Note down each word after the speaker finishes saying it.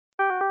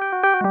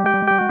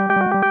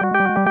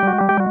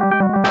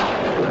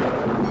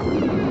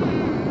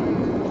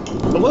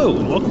Hello,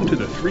 and welcome to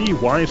the Three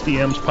Wise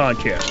DMs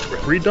podcast, where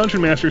three dungeon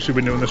masters who've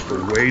been doing this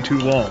for way too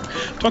long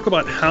talk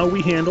about how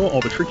we handle all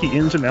the tricky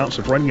ins and outs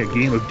of running a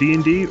game of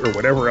D&D or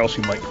whatever else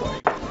you might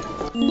play.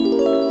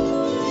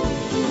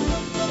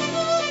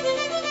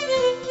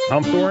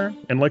 I'm Thorin,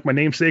 and like my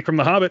namesake from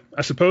The Hobbit,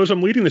 I suppose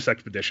I'm leading this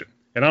expedition,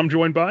 and I'm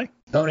joined by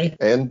Tony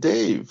and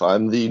Dave.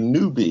 I'm the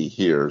newbie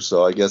here,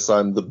 so I guess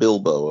I'm the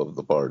Bilbo of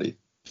the party.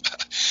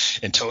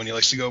 And Tony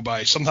likes to go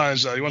by,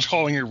 sometimes he wants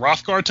calling you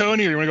Rothgar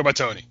Tony, or you want to go by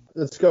Tony?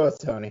 Let's go with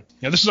Tony.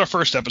 Now, this is our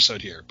first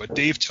episode here, but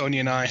Dave, Tony,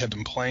 and I have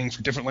been playing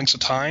for different lengths of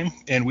time,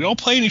 and we all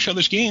play in each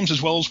other's games as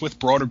well as with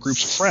broader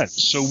groups of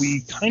friends, so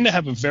we kind of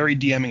have a very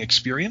DMing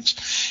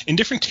experience and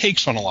different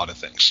takes on a lot of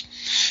things.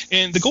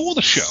 And the goal of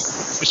the show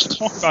is to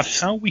talk about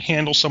how we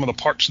handle some of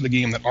the parts of the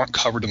game that aren't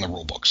covered in the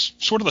rulebooks,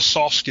 sort of the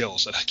soft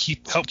skills that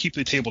help keep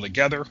the table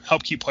together,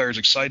 help keep players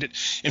excited,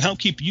 and help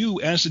keep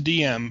you as the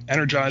DM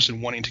energized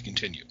and wanting to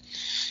continue.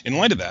 In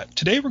light of that,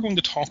 today we're going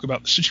to talk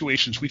about the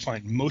situations we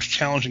find most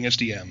challenging as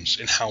DMs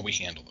and how we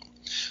handle them.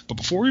 But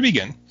before we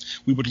begin,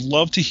 we would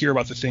love to hear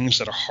about the things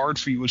that are hard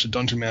for you as a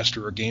dungeon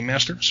master or game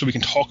master, so we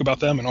can talk about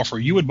them and offer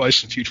you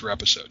advice in future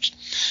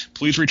episodes.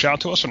 Please reach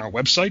out to us on our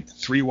website,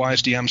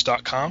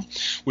 threewisedms.com.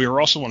 We are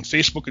also on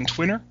Facebook and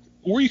Twitter,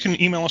 or you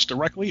can email us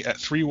directly at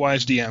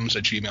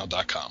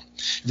threewisedms@gmail.com.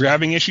 If you're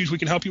having issues we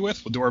can help you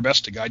with, we'll do our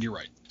best to guide you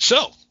right.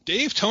 So,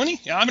 Dave,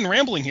 Tony, I've been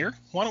rambling here.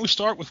 Why don't we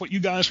start with what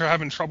you guys are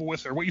having trouble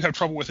with, or what you have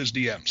trouble with as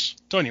DMs?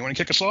 Tony, you want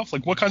to kick us off?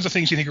 Like, what kinds of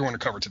things do you think you're going to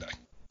cover today?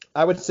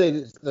 I would say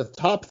the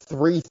top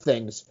three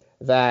things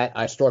that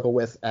I struggle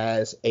with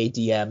as a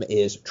DM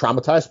is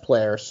traumatized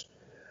players,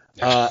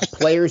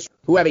 players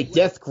who have a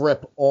death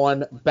grip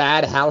on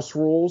bad house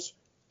rules,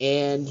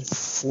 and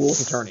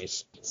rules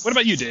attorneys. What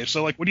about you, Dave?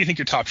 So, like, what do you think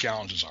your top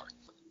challenges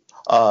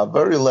are?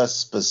 Very less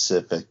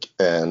specific,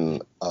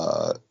 and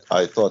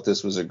I thought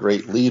this was a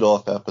great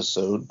lead-off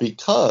episode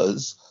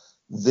because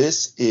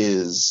this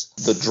is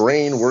the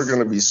drain we're going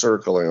to be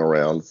circling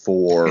around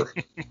for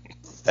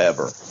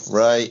ever,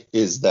 right?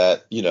 Is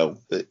that, you know,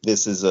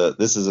 this is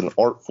an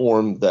art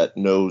form that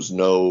knows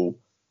no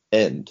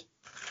end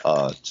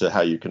to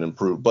how you can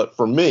improve. But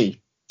for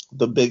me,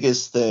 the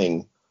biggest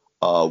thing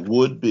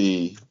would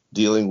be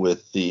dealing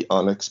with the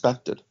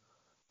unexpected.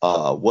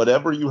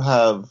 Whatever you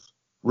have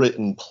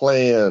written,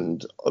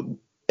 planned,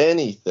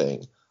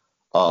 anything,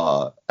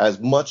 as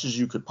much as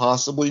you could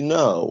possibly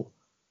know,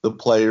 the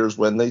players,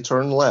 when they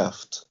turn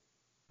left,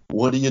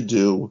 what do you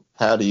do?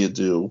 How do you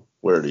do?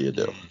 Where do you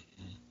do?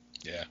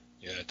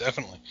 Yeah,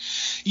 definitely.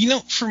 You know,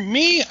 for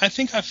me, I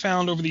think I've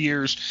found over the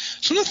years,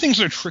 some of the things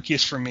that are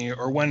trickiest for me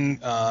are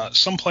when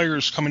some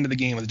players come into the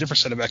game with a different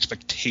set of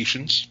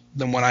expectations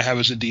than what I have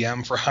as a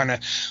DM for kind of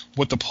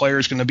what the player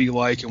is going to be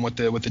like and what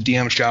the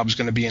DM's job is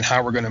going to be and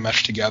how we're going to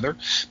mesh together.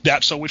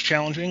 That's always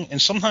challenging.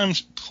 And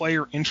sometimes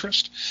player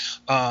interest.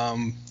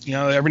 You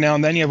know, every now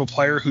and then you have a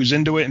player who's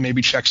into it and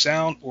maybe checks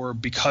out, or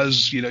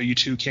because, you know, you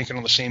two can't get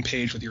on the same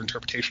page with your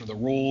interpretation of the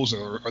rules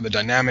or the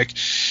dynamic,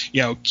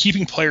 you know,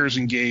 keeping players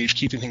engaged,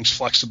 keeping things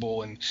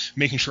flexible, and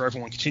making sure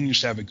everyone continues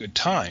to have a good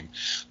time.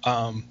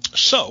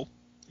 So,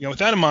 you know, with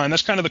that in mind,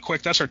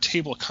 that's our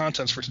table of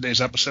contents for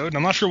today's episode. And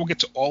I'm not sure we'll get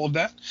to all of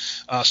that.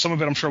 Some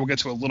of it I'm sure we'll get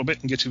to a little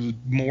bit and get to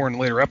more in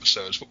later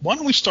episodes. But why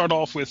don't we start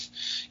off with,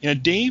 you know,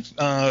 Dave,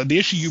 the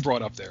issue you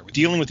brought up there with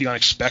dealing with the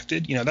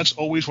unexpected. You know, that's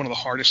always one of the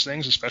hardest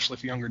things, especially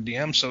for younger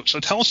DMs. So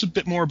tell us a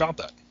bit more about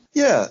that.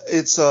 Yeah,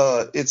 it's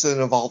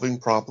an evolving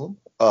problem.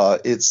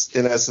 It's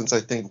in essence, I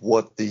think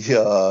what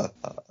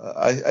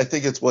I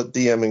think it's what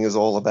DMing is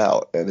all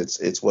about, and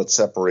it's what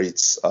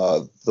separates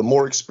the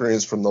more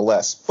experience from the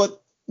less,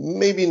 but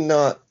maybe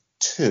not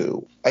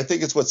too. I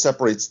think it's what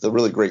separates the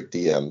really great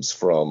DMs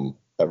from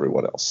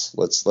everyone else.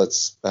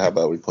 Let's how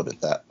about we put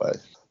it that way?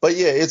 But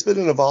yeah, it's been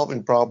an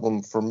evolving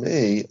problem for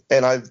me,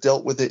 and I've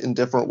dealt with it in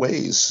different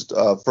ways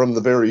from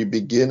the very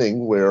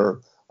beginning, where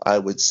I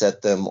would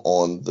set them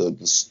on the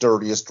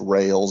sturdiest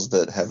rails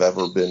that have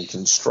ever been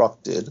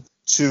constructed,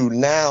 to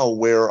now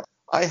where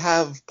I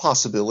have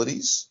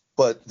possibilities,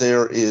 but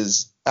there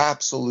is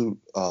absolute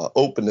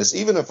openness,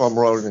 even if I'm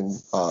running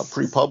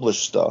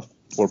pre-published stuff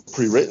or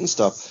pre-written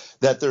stuff,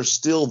 that there's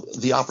still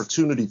the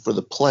opportunity for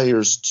the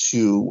players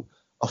to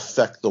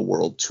affect the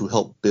world, to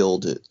help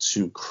build it,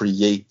 to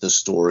create the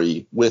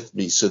story with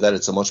me so that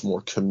it's a much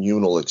more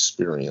communal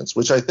experience,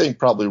 which I think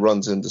probably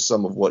runs into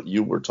some of what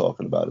you were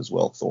talking about as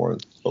well,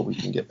 Thorin, but we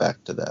can get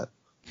back to that.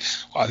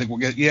 Well, I think I'll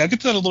get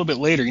to that a little bit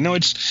later. You know,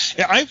 I'm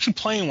actually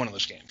playing one of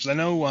those games. I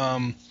know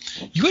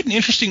you had an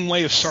interesting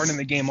way of starting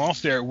the game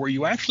off there, where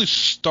you actually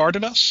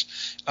started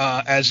us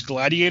as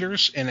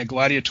gladiators in a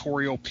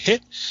gladiatorial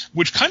pit,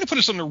 which kind of put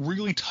us under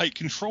really tight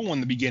control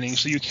in the beginning.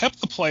 So you kept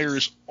the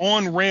players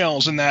on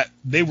rails in that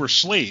they were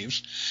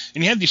slaves,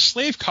 and you had these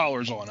slave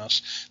collars on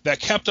us that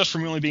kept us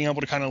from really being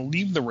able to kind of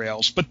leave the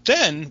rails. But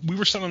then we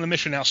were sent on a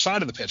mission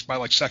outside of the pits by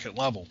like second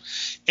level,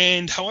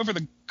 and however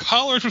the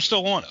collars were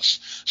still on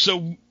us.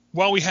 So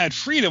while we had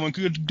freedom and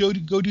could go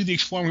do the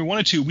exploring we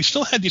wanted to, we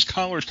still had these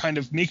collars kind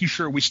of making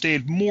sure we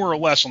stayed more or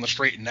less on the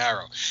straight and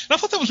narrow. And I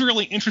thought that was a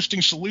really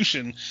interesting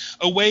solution,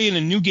 a way in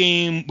a new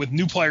game with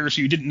new players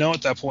who you didn't know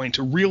at that point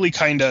to really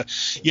kind of,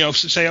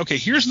 say, okay,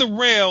 here's the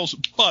rails,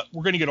 but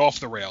we're going to get off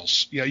the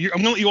rails. I'm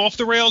going to let you off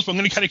the rails, but I'm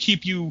going to kind of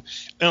keep you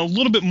a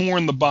little bit more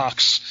in the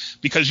box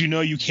because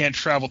you can't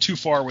travel too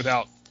far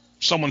without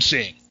someone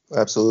seeing.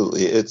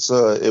 Absolutely.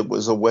 It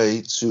was a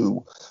way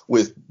to,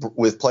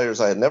 with players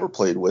I had never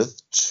played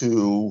with,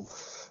 to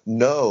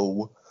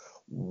know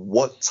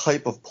what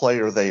type of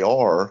player they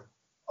are,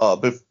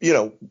 but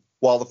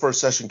while the first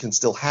session can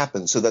still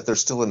happen, so that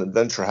there's still an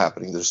adventure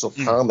happening, there's still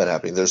combat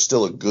happening, there's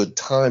still a good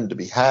time to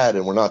be had,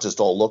 and we're not just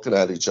all looking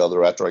at each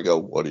other after I go,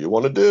 what do you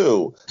want to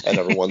do? And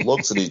everyone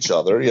looks at each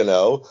other,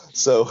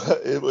 So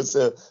it was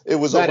a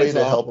way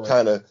to help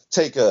kind of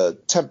take a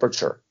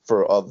temperature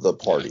of the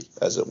party,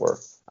 as it were.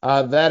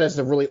 That is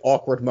a really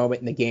awkward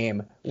moment in the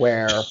game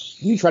where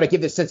you try to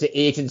give this sense of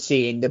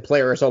agency and the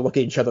players all look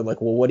at each other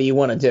like, well, what do you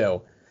want to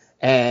do?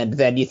 And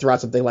then you throw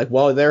out something like,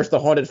 well, there's the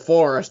haunted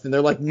forest. And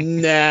they're like,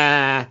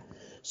 nah.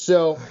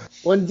 So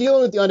when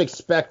dealing with the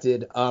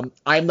unexpected,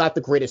 I'm not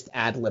the greatest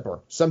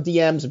ad-libber. Some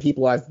DMs and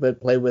people I've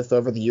played with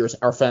over the years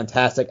are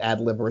fantastic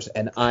ad-libbers,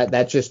 and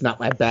that's just not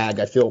my bag.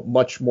 I feel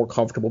much more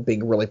comfortable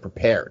being really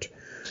prepared.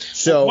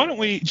 So why don't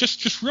we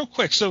just real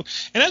quick? So,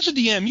 and as a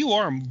DM, you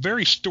are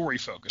very story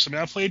focused. I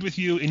mean, I've played with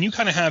you, and you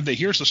kind of have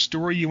here's the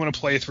story you want to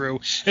play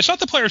through. It's not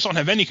the players don't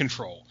have any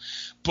control,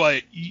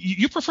 but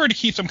you prefer to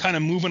keep them kind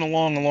of moving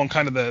along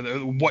kind of the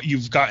what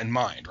you've got in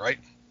mind, right?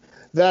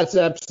 That's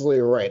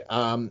absolutely right.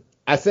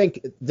 I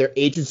think their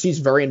agency is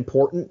very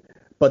important,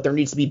 but there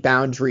needs to be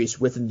boundaries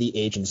within the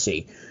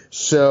agency.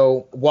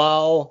 So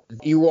while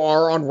you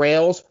are on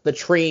rails, the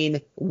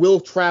train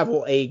will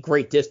travel a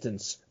great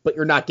distance, but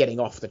you're not getting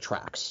off the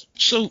tracks.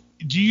 So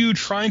do you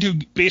try to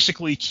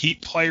basically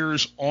keep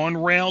players on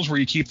rails where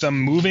you keep them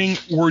moving,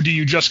 or do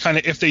you just kind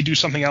of, if they do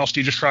something else,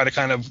 do you just try to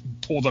kind of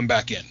pull them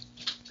back in?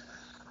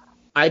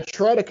 I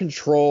try to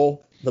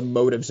control the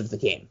motives of the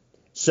game.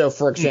 So,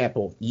 for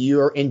example,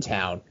 you're in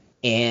town,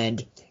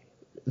 and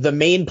the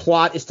main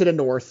plot is to the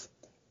north,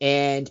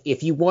 and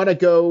if you want to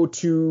go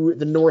to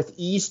the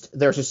northeast,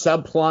 there's a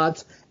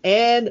subplot,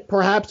 and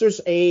perhaps there's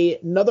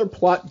another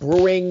plot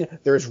brewing.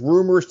 There's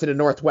rumors to the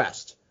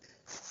northwest.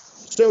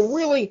 So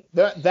really,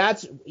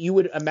 that's you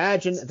would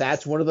imagine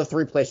that's one of the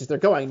three places they're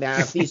going. Now,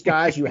 if these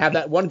guys, you have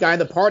that one guy in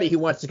the party who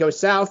wants to go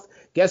south,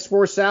 guess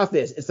where south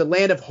is? It's the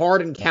land of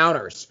hard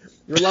encounters.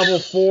 You're level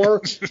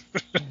 4.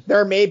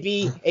 There may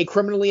be a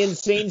criminally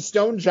insane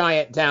stone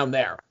giant down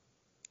there.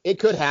 It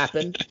could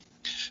happen.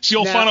 It's the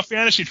old Final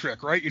Fantasy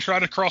trick, right? You try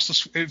to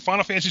cross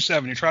Final Fantasy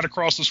VII. You try to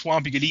cross the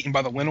swamp, you get eaten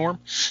by the windworm.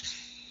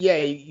 Yeah,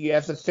 you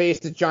have to face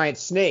the giant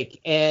snake,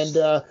 and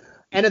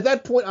at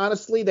that point,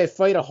 honestly, they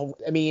fight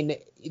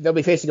they'll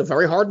be facing a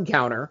very hard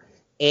encounter,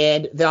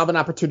 and they'll have an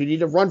opportunity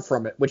to run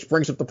from it, which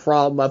brings up the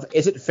problem of,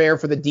 is it fair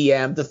for the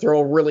DM to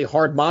throw a really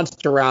hard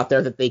monster out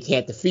there that they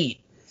can't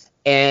defeat?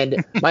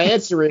 And my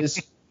answer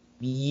is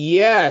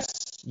yes.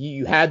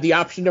 You had the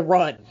option to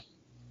run.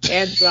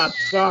 Hands up,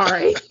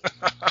 sorry.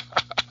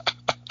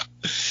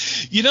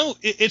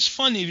 It's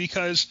funny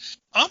because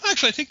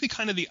I think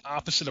the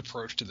opposite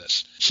approach to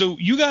this. So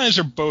you guys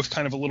are both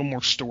kind of a little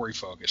more story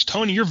focused.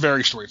 Tony, you're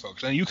very story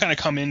focused, and you kind of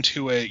come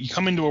into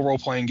a role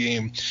playing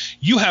game.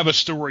 You have a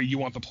story you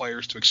want the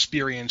players to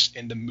experience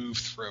and to move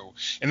through,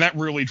 and that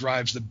really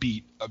drives the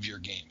beat of your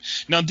game.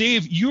 Now,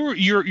 Dave,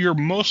 you're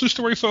mostly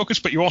story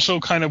focused, but you also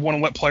kind of want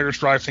to let players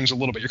drive things a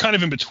little bit. You're kind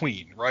of in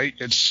between, right?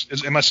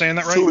 Am I saying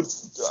that right?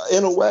 So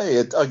in a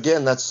way,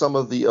 that's some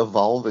of the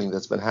evolving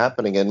that's been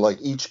happening, and like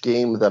each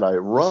game that I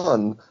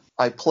run,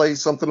 I play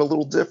something a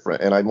little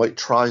different, and I might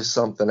try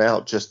something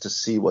out just to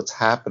see what's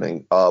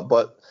happening.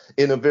 But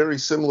in a very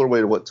similar way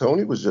to what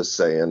Tony was just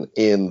saying,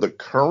 in the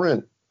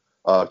current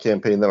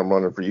campaign that I'm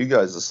running for you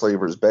guys, the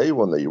Slaver's Bay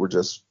one that you were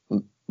just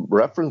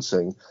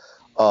referencing,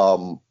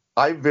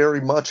 I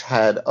very much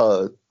had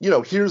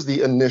here's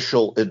the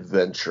initial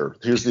adventure,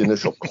 here's the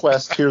initial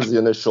quest, here's the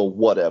initial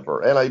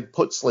whatever, and I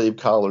put slave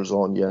collars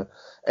on you,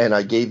 and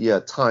I gave you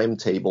a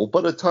timetable,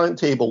 but a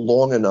timetable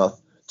long enough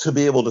to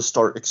be able to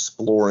start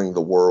exploring the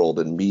world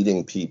and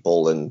meeting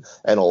people and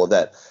all of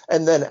that.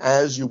 And then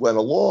as you went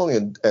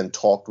along and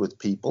talked with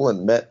people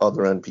and met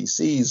other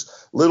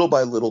NPCs, little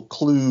by little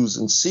clues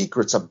and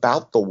secrets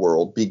about the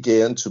world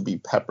began to be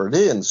peppered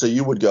in. So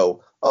you would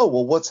go, oh,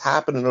 well, what's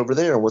happening over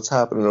there and what's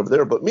happening over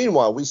there? But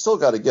meanwhile, we still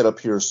got to get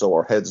up here so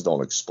our heads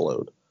don't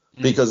explode.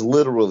 Because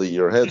literally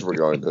your heads were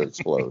going to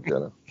explode,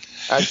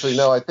 Actually,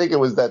 no, I think it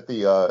was that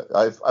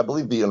I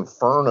believe the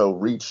Inferno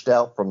reached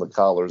out from the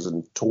collars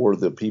and tore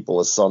the people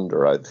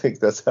asunder. I think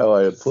that's how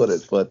I had put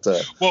it. But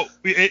well,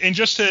 and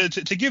just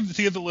to give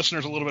the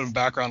listeners a little bit of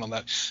background on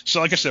that.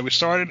 So, like I said, we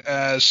started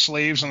as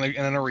slaves in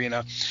an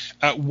arena.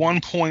 At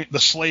one point, the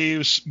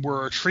slaves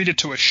were treated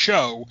to a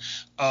show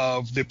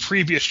of the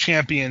previous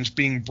champions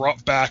being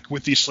brought back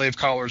with these slave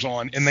collars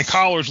on, and the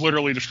collars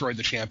literally destroyed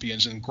the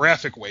champions in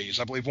graphic ways.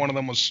 I believe one of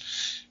them was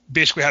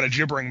basically had a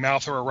gibbering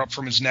mouth erupt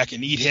from his neck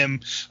and eat him.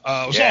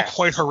 It was all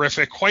quite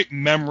horrific, quite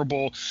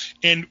memorable,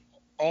 and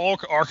all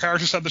our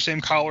characters had the same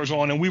collars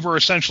on, and we were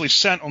essentially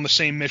sent on the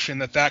same mission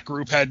that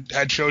group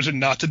had chosen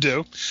not to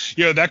do.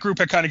 That group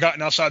had kind of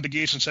gotten outside the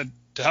gates and said,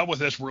 to hell with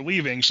this, we're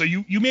leaving. So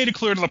you made it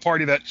clear to the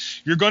party that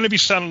you're going to be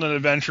sent on an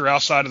adventure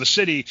outside of the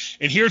city,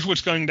 and here's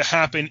what's going to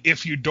happen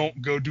if you don't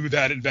go do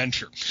that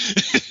adventure.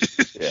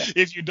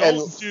 If you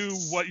don't do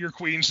what your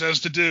queen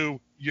says to do,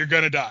 you're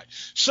going to die.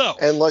 So,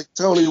 and like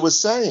Tony was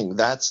saying,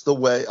 that's the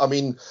way. I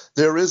mean,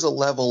 there is a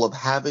level of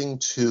having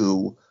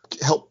to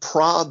help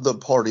prod the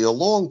party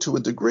along to a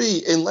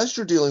degree, unless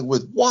you're dealing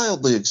with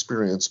wildly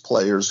experienced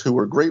players who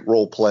are great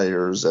role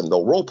players and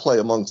they'll role play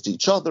amongst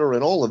each other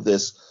and all of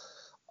this.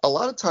 A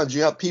lot of times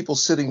you have people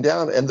sitting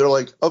down and they're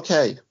like,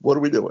 okay, what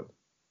are we doing?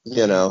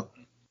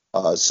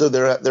 So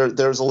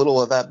there's a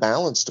little of that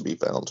balance to be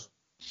found.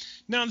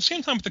 Now, at the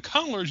same time, with the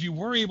collars, you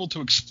were able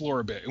to explore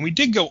a bit. And we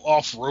did go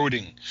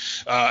off-roading,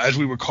 as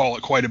we would call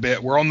it, quite a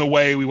bit. We're on the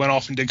way. We went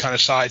off and did kind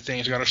of side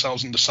things, got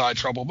ourselves into side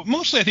trouble. But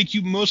mostly, I think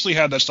you mostly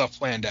had that stuff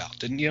planned out,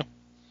 didn't you?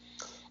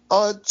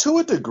 To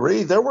a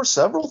degree, there were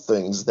several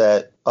things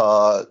that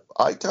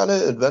I kind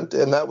of invented,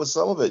 and that was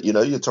some of it.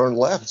 You turn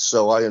left,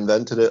 so I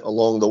invented it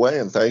along the way,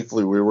 and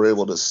thankfully we were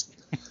able to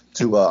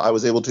I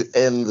was able to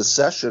end the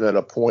session at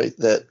a point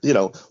that,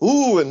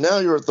 and now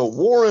you're at the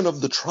Warren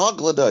of the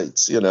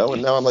Troglodytes, and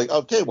now I'm like,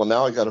 okay, well,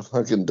 now I got to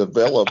fucking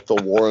develop the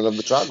Warren of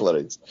the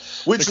Troglodytes,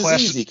 which is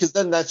easy because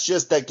then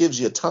that gives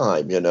you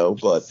time,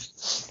 but.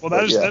 Well,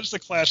 that's the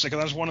classic,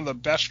 and that's one of the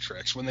best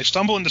tricks. When they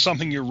stumble into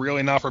something you're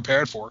really not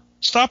prepared for,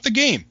 stop the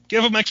game,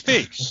 give them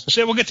XP,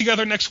 say we'll get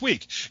together next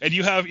week, and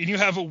you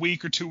have a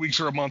week or 2 weeks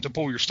or a month to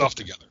pull your stuff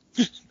together.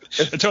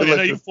 And Tony, I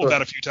know you've pulled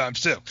that a few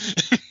times too.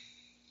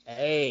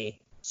 Hey.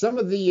 Some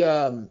of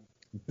the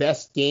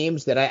best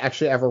games that I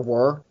actually ever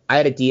were, I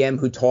had a DM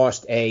who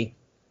tossed a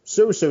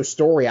so-so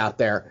story out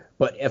there,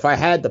 but if I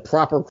had the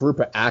proper group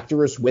of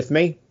actors with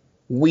me,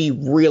 we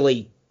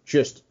really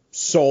just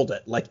sold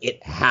it like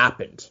it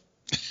happened.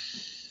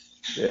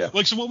 Yeah.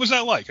 So what was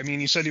that like? I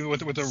mean, you said with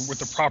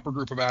the proper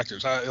group of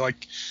actors. How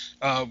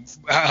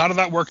did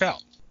that work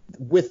out?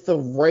 With the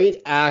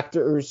right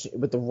actors,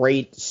 with the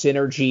right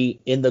synergy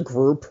in the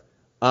group,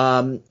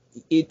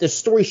 the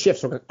story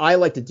shifts. What I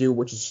like to do,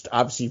 which is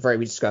obviously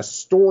we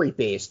discussed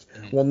story-based.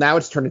 Well, now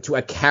it's turned into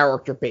a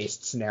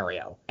character-based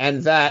scenario.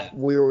 And that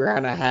we're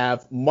going to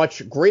have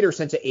much greater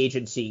sense of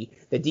agency.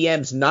 The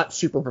DM's not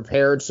super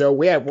prepared, so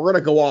we're going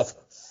to go off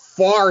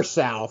far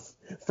south.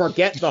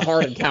 Forget the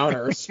hard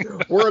encounters.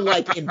 We're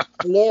like in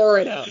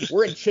Florida.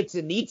 We're in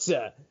Chichen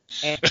Itza.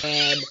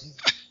 And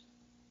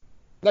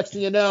next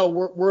thing you know,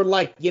 we're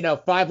like,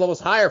 5 levels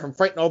higher from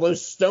fighting all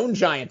those stone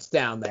giants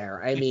down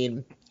there. I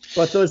mean...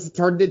 But those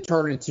did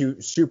turn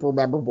into super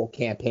memorable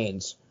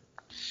campaigns.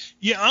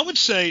 Yeah, I would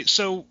say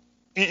so.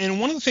 And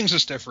one of the things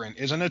that's different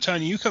is I know,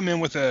 Tony, you come in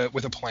with a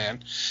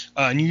plan,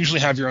 and you usually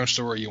have your own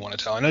story you want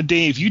to tell. I know,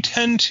 Dave, you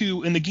tend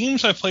to, in the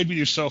games I've played with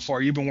you so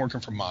far, you've been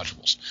working from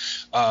modules,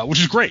 which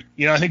is great.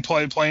 I think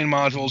playing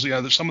modules,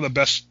 there's some of the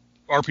best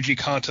RPG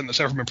content that's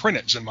ever been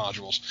printed is in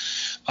modules.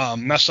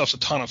 That stuff's a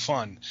ton of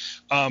fun.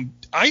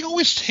 I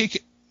always take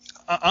it.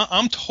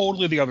 I'm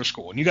totally the other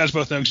school, and you guys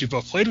both know because you've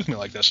both played with me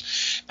like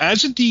this.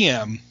 As a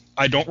DM,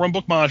 I don't run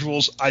book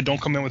modules. I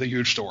don't come in with a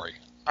huge story.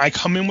 I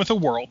come in with a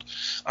world.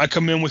 I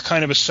come in with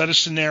kind of a set of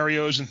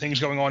scenarios and things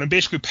going on, and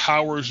basically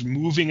powers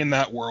moving in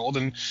that world,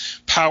 and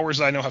powers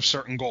that I know have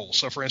certain goals.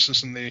 So, for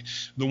instance, in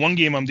the one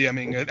game I'm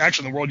DMing,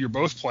 actually in the world you're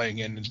both playing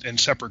in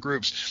separate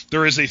groups,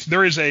 there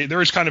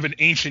is kind of an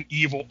ancient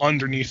evil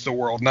underneath the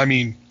world, and I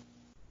mean.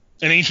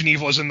 An ancient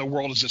evil is in the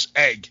world is this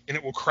egg, and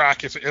it will crack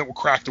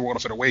the world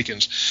if it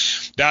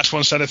awakens. That's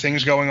one set of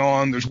things going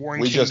on. There's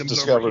warring kingdoms. We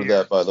just discovered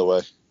that, by the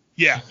way.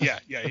 Yeah.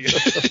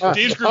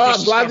 Dave's group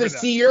I'm glad to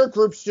see your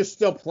group's just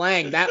still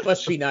playing. That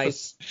must be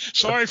nice.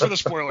 Sorry for the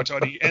spoiler,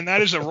 Tony. And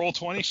that is a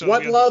Roll20. So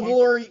what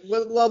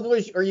level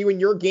are you in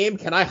your game?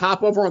 Can I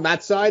hop over on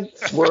that side?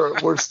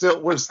 We're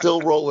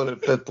still rolling at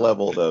 5th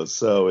level though,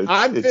 so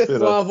I'm 5th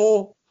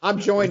level. I'm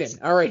joining.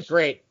 All right,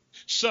 great.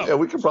 So yeah,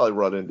 we can probably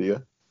run into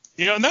you.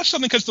 And that's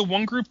something because the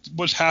one group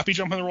was happy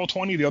jumping to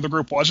Roll20, the other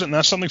group wasn't, and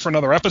that's something for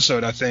another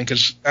episode, I think,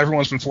 because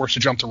everyone's been forced to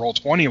jump to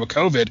Roll20 with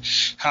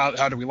COVID.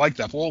 How do we like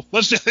that? Well,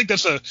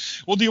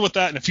 we'll deal with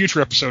that in a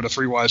future episode of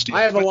 3 Wise DMs.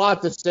 I have a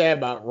lot to say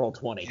about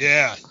Roll20.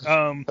 Yeah.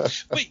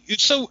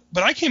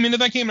 But I came into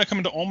that game, and I come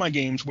into all my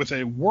games with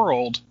a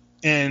world,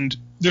 and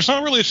there's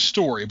not really a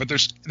story, but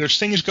there's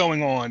things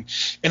going on,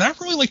 and I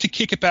really like to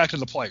kick it back to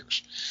the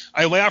players.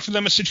 I lay out for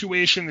them a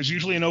situation. There's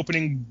usually an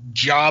opening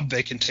job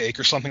they can take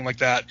or something like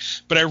that,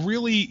 but I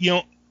really,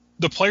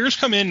 the players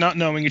come in not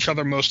knowing each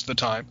other most of the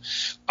time.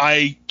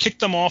 I kick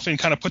them off and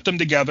kind of put them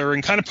together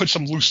and kind of put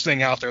some loose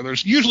thing out there.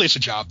 Usually it's a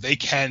job they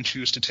can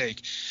choose to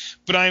take,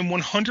 but I am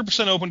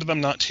 100% open to them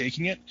not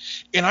taking it.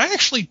 And I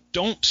actually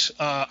don't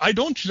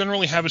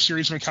generally have a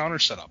series of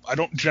encounters set up. I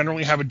don't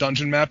generally have a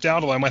dungeon mapped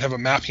out, although I might have a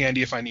map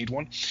handy if I need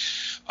one.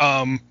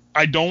 I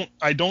haven't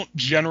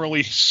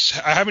generally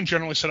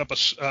set up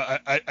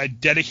a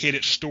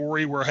dedicated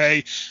story where,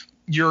 hey,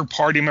 your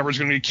party member is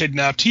going to be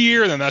kidnapped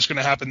here, then that's going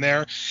to happen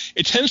there.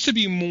 It tends to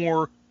be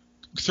more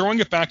throwing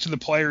it back to the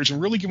players and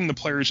really giving the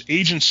players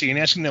agency and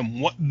asking them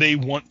what they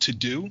want to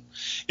do.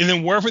 And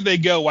then wherever they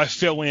go, I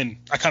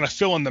kind of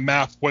fill in the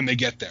map when they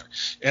get there.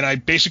 And I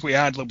basically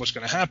ad-lib what's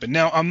going to happen.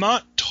 Now, I'm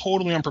not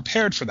totally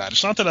unprepared for that.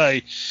 It's not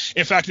that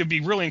in fact, it'd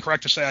be really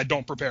incorrect to say I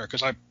don't prepare,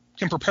 because I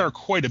can prepare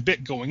quite a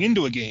bit going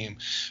into a game.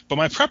 But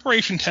my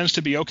preparation tends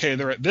to be, okay,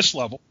 they're at this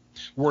level.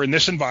 We're in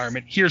this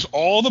environment. Here's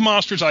all the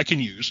monsters I can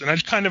use. And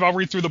I'll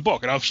read through the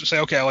book and I'll say,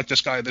 okay, I like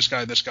this guy, this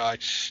guy, this guy.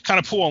 Kind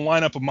of pull a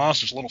lineup of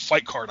monsters, a little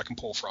fight card I can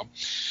pull from.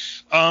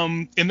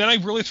 And then I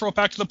really throw it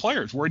back to the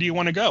players. Where do you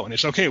want to go? And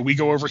it's okay, we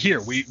go over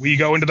here. We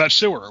go into that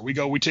sewer.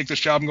 We take this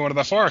job and go into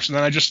that forest. And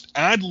then I just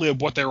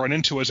ad-lib what they run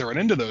into as they run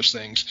into those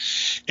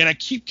things. And I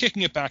keep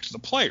kicking it back to the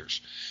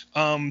players,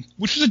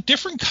 which is a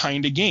different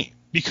kind of game.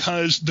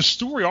 Because the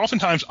story,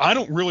 oftentimes, I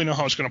don't really know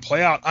how it's going to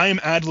play out. I am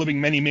ad-libbing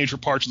many major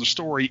parts of the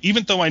story,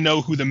 even though I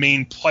know who the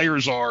main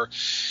players are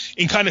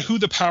and kind of who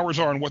the powers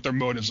are and what their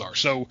motives are.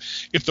 So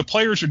if the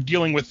players are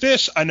dealing with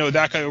this, I know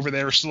that guy over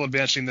there is still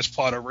advancing this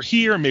plot over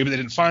here. Maybe they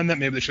didn't find that.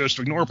 Maybe they chose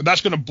to ignore it. But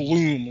that's going to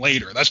bloom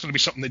later. That's going to be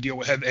something they deal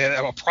with, have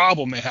a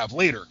problem they have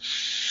later.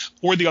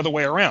 Or the other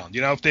way around.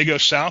 If they go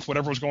south,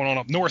 whatever was going on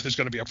up north is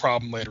going to be a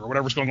problem later. Or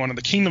whatever's going on in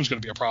the kingdom is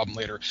going to be a problem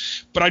later.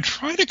 But I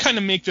try to kind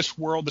of make this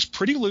world that's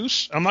pretty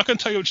loose. I'm not going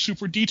to tell you it's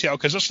super detailed,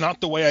 because that's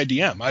not the way I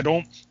DM. I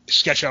don't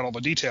sketch out all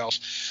the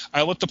details.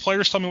 I let the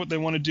players tell me what they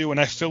want to do, and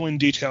I fill in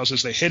details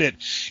as they hit it.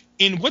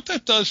 And what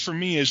that does for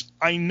me is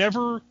I'm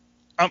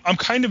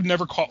kind of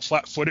never caught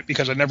flat-footed,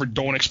 because I never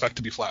don't expect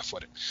to be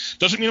flat-footed.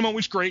 Doesn't mean I'm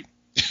always great.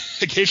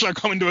 Occasionally I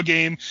come into a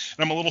game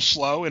and I'm a little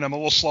slow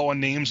on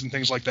names and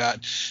things like that.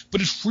 But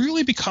it's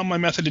really become my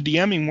method of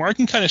DMing, where I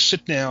can kind of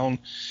sit down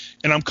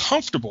and I'm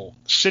comfortable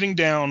sitting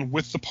down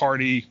with the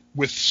party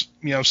with,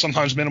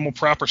 sometimes minimal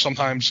prep or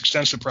sometimes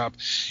extensive prep,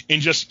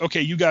 and just,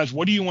 okay, you guys,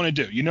 what do you want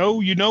to do? You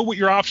know what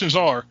your options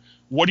are.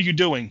 What are you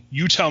doing?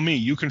 You tell me.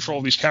 You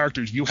control these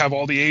characters. You have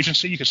all the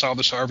agency. You can solve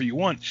this however you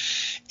want.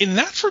 And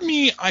that, for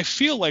me, I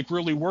feel like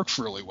really works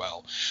really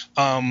well.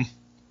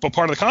 But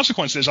part of the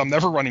consequence is I'm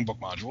never running book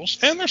modules,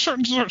 and there's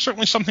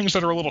certainly some things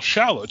that are a little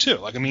shallow too.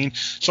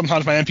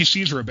 Sometimes my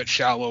NPCs are a bit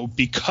shallow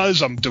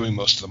because I'm doing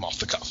most of them off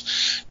the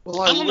cuff. Well,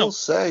 I will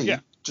say,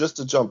 just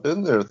to jump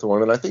in there,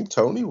 Thorne, and I think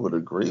Tony would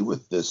agree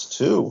with this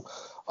too.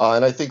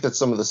 And I think that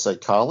some of the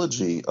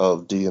psychology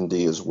of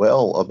D&D as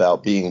well,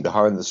 about being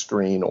behind the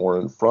screen or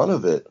in front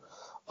of it.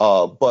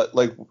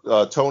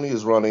 But Tony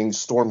is running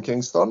Storm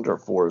King's Thunder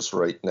for us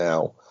right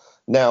now.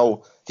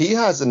 Now, he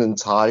has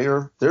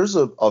there's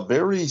a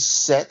very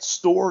set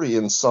story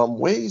in some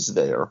ways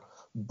there,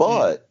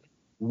 but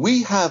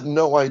we have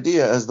no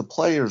idea as the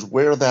players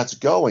where that's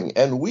going,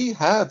 and we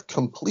have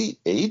complete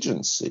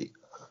agency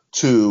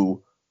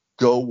to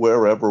go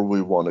wherever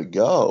we want to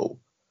go.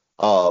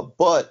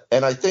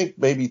 And I think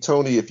maybe,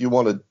 Tony, if you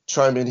want to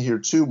chime in here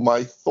too,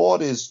 my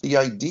thought is the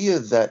idea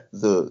that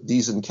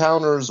these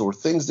encounters or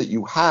things that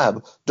you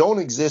have don't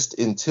exist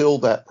until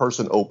that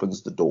person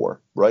opens the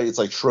door, right? It's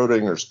like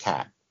Schrodinger's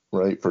cat,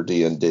 right, for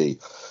D&D.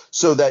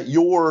 So that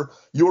your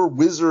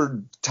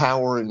wizard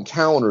tower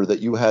encounter that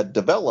you had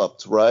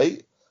developed,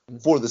 right,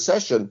 for the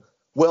session,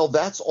 well,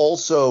 that's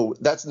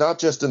not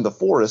just in the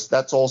forest,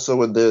 that's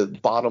also in the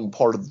bottom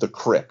part of the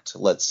crypt,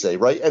 let's say,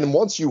 right? And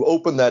once you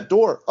open that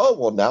door, oh,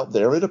 well, now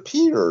there it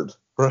appeared,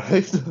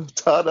 right?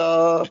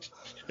 Ta-da!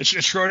 It's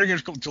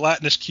Schrodinger's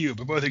gelatinous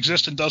cube. It both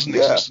exists and doesn't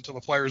exist until the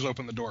players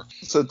open the door.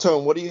 So,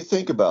 Tone, what do you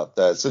think about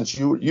that? Since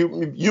you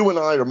and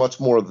I are much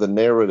more of the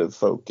narrative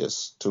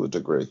focus to a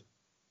degree.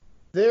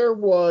 There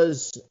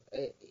was,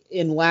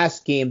 in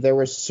last game, there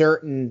were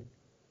certain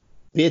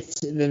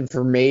bits of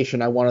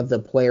information I wanted the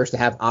players to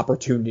have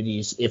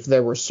opportunities if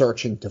they were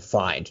searching to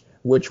find,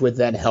 which would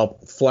then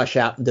help flesh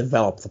out and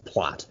develop the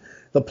plot.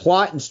 The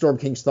plot in Storm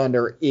King's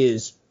Thunder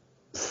is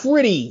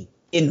pretty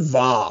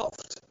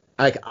involved.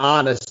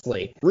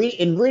 Honestly,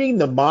 in reading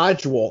the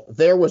module,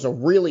 there was a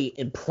really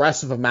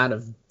impressive amount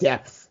of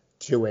depth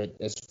to it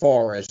as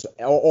far as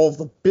all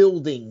the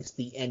buildings,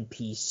 the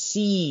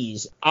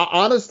NPCs.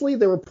 Honestly,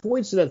 there were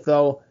points in it,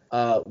 though,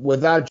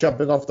 without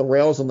jumping off the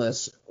rails on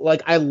this,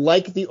 I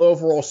like the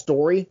overall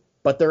story,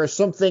 but there are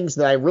some things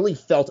that I really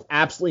felt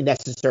absolutely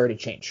necessary to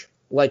change.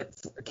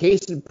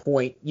 Case in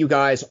point, you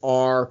guys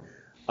are,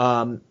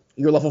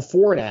 you're level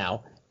 4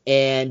 now,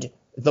 and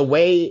the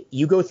way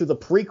you go through the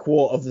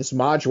prequel of this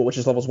module, which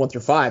is levels 1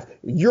 through 5,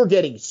 you're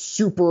getting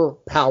super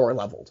power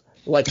leveled.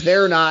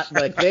 They're not,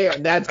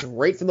 that's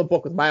right from the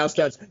book with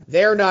milestones.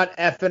 They're not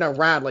effing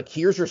around.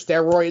 Here's your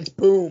steroids,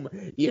 boom.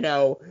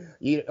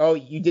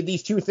 You did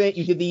these two things,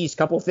 you did these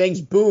couple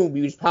things, boom,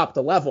 you just popped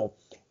a level.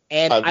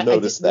 And I've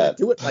noticed that.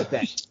 Do it like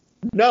that.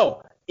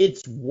 No,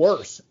 it's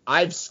worse.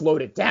 I've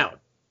slowed it down.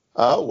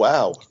 Oh,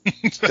 wow.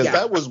 Because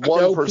that was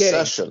one per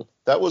session.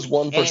 That was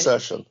one per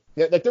session.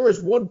 There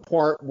was one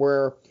part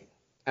where,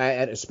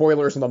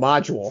 spoilers on the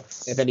module,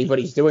 if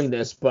anybody's doing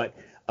this, but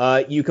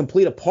you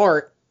complete a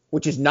part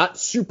which is not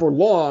super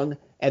long,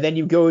 and then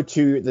you go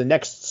to the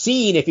next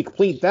scene. If you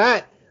complete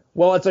that,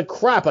 well, it's like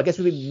crap. I guess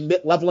we'd be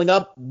leveling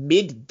up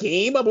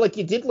mid-game. I'm like,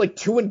 you did like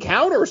 2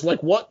 encounters.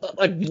 Like what?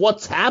 Like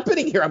what's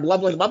happening here? I'm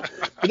leveling them up.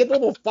 To get to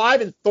level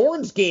 5 in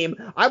Thorn's game,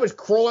 I was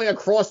crawling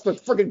across the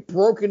freaking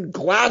broken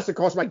glass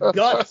across my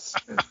guts,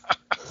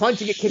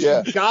 punching at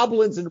kitchen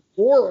goblins and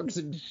wargs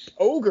and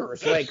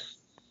ogres. Like.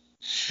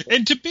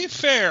 And to be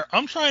fair,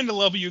 I'm trying to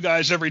level you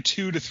guys every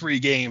 2 to 3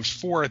 games,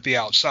 4 at the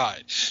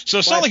outside. So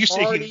it's not like you're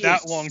taking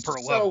that long per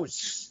level.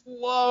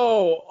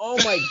 Slow. Oh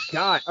my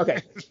god.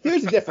 Okay,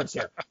 here's the difference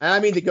here. And I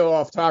mean to go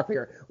off topic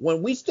here.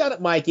 When we start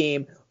at my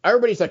game,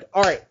 everybody's like,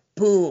 all right,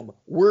 boom,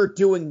 we're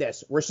doing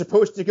this. We're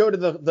supposed to go to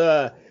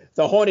the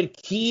haunted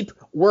keep.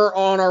 We're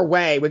on our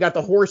way. We got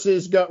the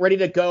horses ready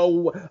to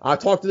go.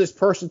 Talk to this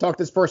person.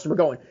 We're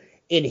going.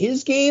 In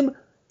his game,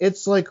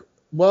 it's like,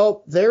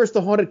 well, there's the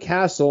haunted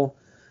castle.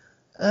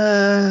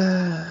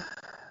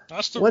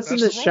 What's in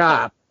the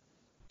shop?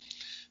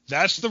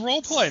 That's the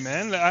role play,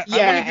 man.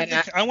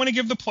 I want to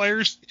give the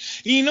players.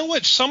 You know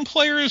what? Some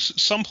players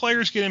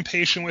get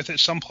impatient with it.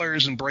 Some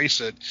players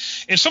embrace it,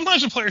 and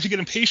sometimes the players who get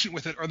impatient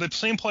with it are the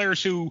same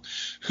players who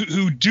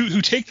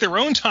take their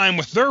own time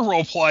with their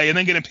role play and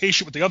then get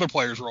impatient with the other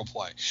players' role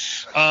play.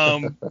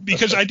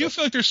 Because I do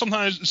feel like there's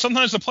sometimes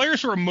the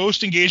players who are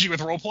most engaging with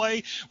role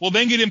play will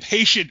then get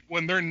impatient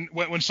when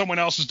someone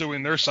else is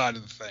doing their side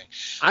of the thing.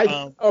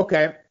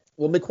 Okay,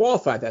 well, let me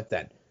qualify that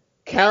then.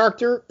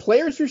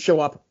 Players who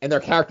show up and their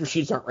character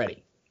sheets aren't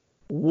ready.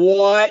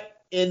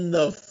 What in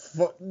the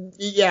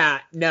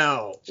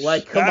no.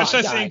 Like, come on, guys.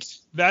 I think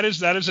that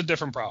is a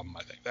different problem.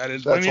 I think that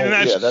is. That's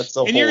that's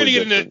a whole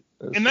different.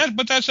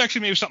 But that's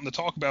actually maybe something to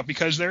talk about,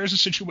 because there is a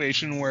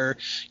situation where,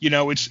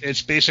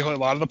 it's basically a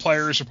lot of the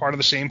players are part of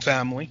the same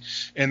family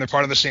and they're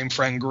part of the same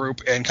friend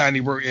group, and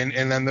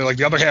and then they're like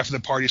the other half of the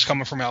party is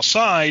coming from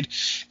outside,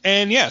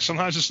 and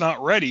sometimes it's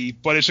not ready,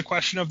 but it's a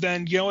question of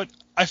then, what.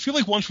 I feel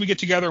like once we get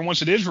together and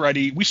once it is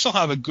ready, we still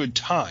have a good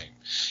time.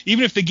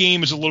 Even if the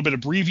game is a little bit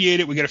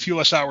abbreviated, we get a few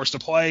less hours to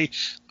play.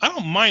 I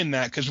don't mind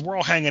that, because we're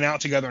all hanging out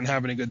together and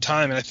having a good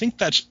time, and I think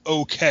that's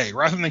okay.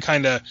 Rather than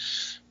kind of,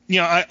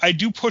 I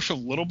do push a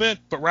little bit,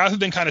 but rather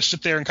than kind of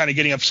sit there and kind of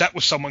getting upset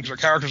with someone because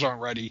their characters aren't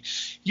ready,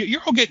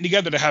 you're all getting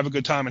together to have a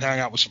good time and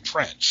hang out with some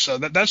friends. So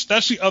that's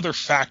the other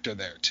factor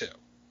there too.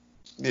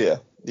 Yeah.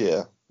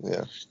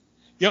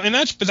 And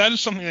that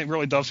is something that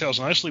really dovetails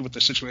nicely with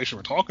the situation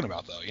we're talking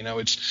about, though.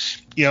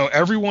 It's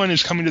everyone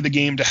is coming to the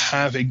game to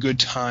have a good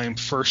time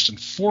first and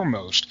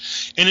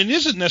foremost, and it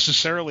isn't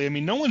necessarily.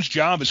 No one's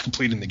job is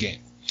completing the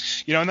game.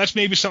 And that's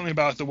maybe something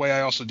about the way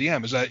I also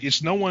DM, is that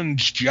it's no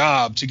one's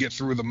job to get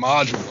through the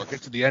module or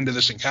get to the end of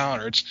this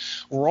encounter.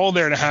 We're all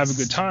there to have a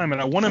good time,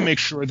 and I want to make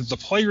sure that the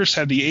players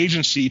have the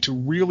agency to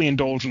really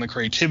indulge in the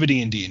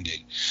creativity in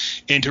D&D,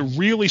 and to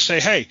really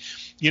say, hey,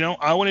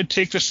 I want to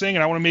take this thing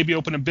and I want to maybe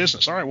open a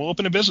business. All right, we'll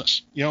open a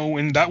business,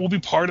 and that will be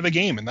part of the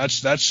game. And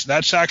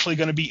that's actually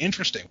going to be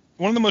interesting.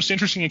 One of the most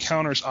interesting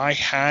encounters I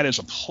had as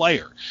a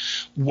player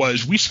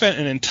was we spent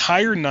an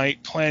entire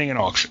night planning an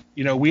auction.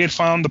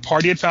 The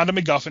party had found a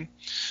MacGuffin.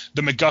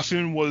 The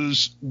MacGuffin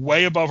was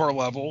way above our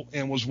level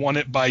and was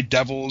wanted by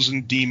devils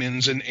and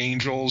demons and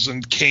angels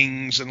and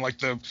kings and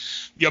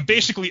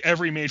basically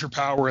every major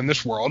power in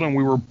this world. And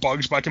we were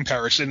bugs by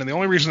comparison. And the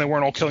only reason they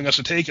weren't all killing us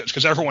to take it is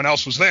because everyone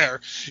else was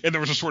there and there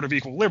was a sort of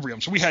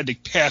equilibrium. So we had to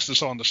pass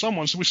this on to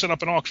someone. So we set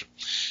up an auction,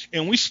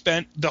 and we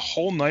spent the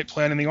whole night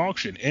planning the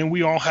auction, and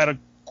we all had a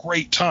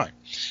great time.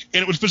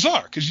 And it was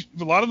bizarre because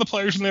a lot of the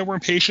players in there were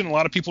impatient. A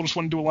lot of people just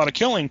want to do a lot of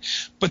killing.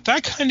 But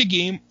that kind of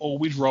game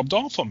always rubbed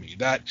off on me,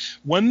 that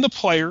when the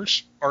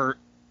players are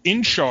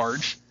in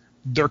charge,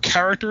 their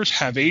characters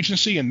have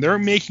agency and they're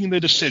making the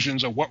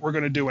decisions of what we're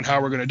going to do and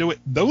how we're going to do it.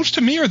 Those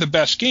to me are the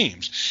best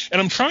games. And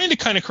I'm trying to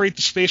kind of create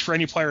the space for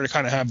any player to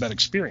kind of have that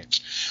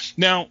experience.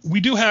 Now, we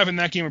do have in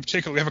that game in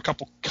particular, we have a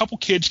couple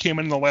kids came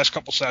in the last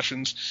couple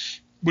sessions,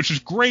 which is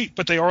great,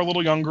 but they are a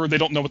little younger. They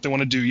don't know what they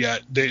want to do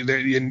yet.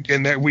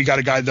 We got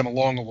to guide them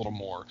along a little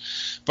more.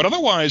 But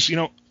otherwise,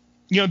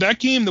 that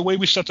game, the way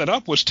we set that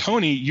up was,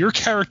 Tony, your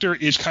character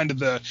is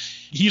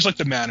he's like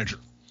the manager.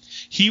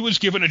 He was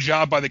given a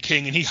job by the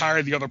king, and he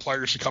hired the other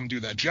players to come do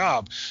that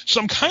job.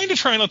 So I'm kind of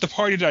trying to let the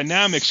party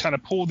dynamics kind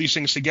of pull these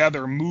things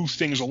together and move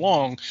things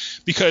along,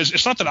 because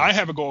it's not that I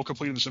have a goal of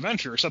completing this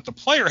adventure. It's that the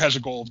player has a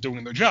goal of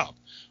doing their job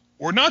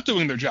or not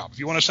doing their job. If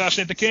you want to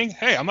assassinate the king,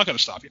 hey, I'm not going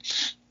to stop you.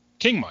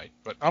 King might,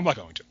 but I'm not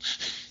going to.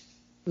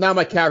 Now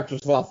my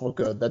character's lawful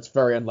good. That's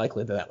very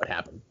unlikely that would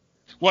happen.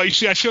 Well, you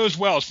see, I chose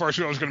well as far as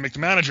who I was going to make the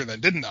manager then,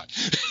 didn't I?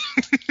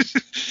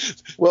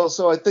 Well,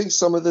 so I think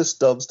some of this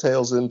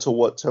dovetails into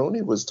what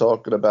Tony was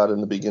talking about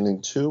in the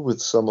beginning, too,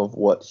 with some of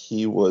what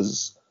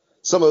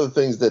some of the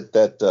things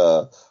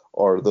that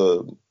are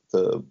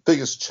the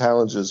biggest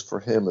challenges for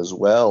him as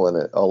well.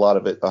 And a lot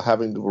of it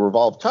having to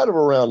revolve kind of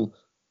around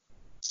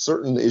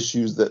certain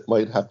issues that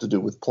might have to do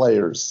with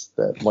players,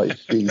 that might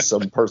be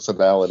some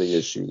personality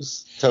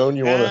issues. Tone,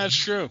 you want to? That's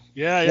true.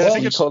 Yeah. Well, I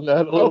think it's on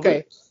that a little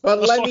bit. But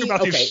let's talk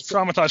about these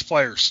traumatized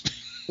players.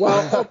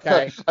 Well,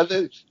 okay. I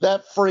think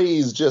that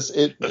phrase just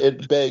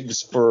it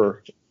begs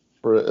for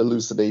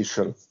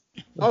elucidation.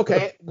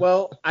 Okay,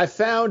 well, I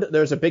found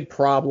there's a big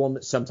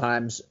problem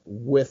sometimes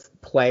with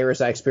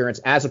players I experience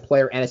as a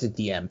player and as a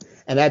DM,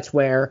 and that's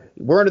where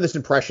we're under this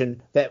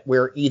impression that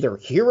we're either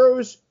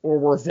heroes or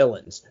we're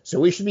villains. So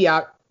we should be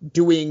out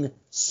doing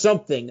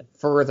something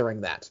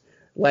furthering that.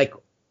 Like,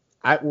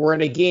 we're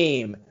in a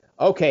game.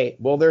 Okay,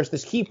 well, there's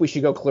this keep we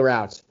should go clear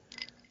out.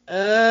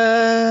 I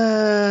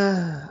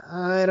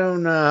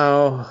don't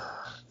know.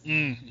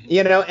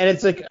 You know, and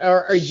it's like,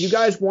 do you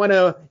guys do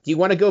you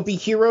want to go be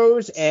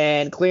heroes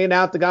and clean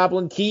out the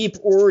Goblin Keep,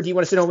 or do you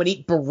want to sit home and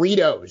eat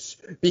burritos?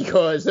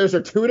 Because those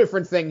are two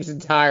different things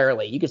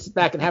entirely. You can sit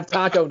back and have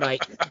taco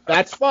night.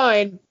 That's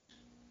fine,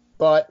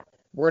 but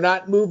we're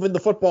not moving the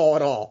football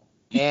at all.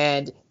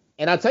 And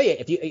I'll tell you,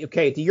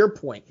 to your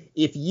point,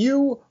 if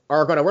you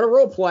are going to run a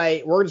role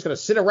play, we're just going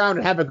to sit around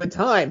and have a good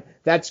time.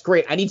 That's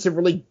great. I need some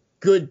really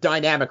good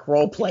dynamic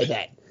role play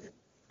then.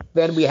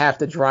 Then we have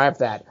to drive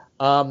that.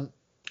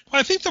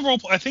 I think the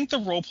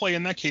role play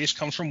in that case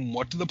comes from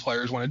what do the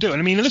players want to do.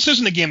 And I mean, this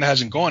isn't a game that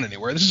hasn't gone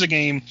anywhere. This is a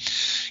game,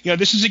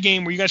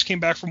 where you guys came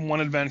back from one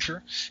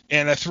adventure,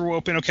 and I threw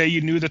open. Okay, you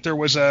knew that there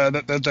was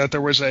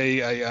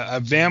a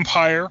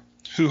vampire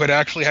who had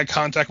actually had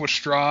contact with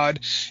Strahd,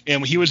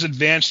 and he was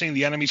advancing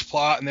the enemy's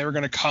plot, and they were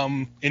going to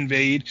come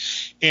invade.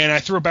 And I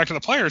threw it back to the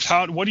players.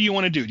 What do you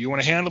want to do? Do you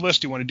want to handle this?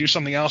 Do you want to do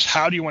something else?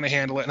 How do you want to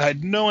handle it? And I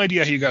had no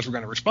idea how you guys were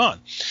going to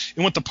respond.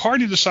 And what the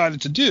party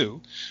decided to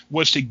do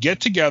was to get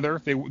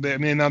together.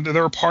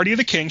 They're a party of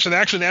the king, so they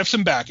have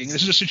some backing.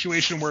 This is a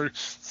situation where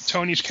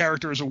Tony's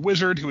character is a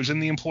wizard who is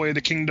in the employ of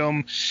the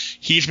kingdom.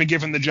 He's been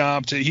given the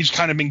job he's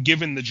kind of been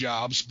given the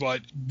jobs,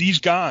 but these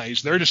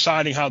guys, they're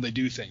deciding how they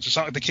do things. It's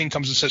not like the king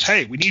comes and says,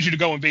 hey, we need you to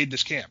go invade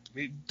this camp.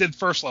 It did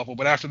first level,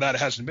 but after that,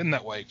 it hasn't been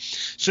that way.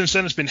 Since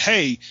then, it's been,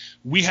 hey,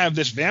 we have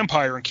this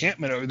vampire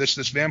encampment over this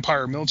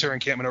vampire military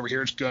encampment over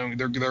here. It's going.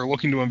 They're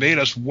looking to invade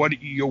us. What do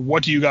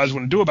you guys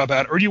want to do about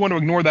that? Or do you want to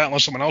ignore that and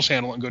let someone else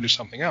handle it and go do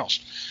something else?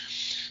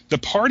 The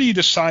party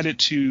decided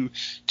to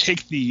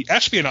take the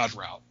espionage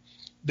route.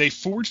 They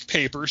forged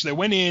papers. They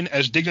went in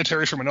as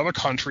dignitaries from another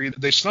country.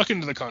 They snuck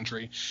into the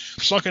country,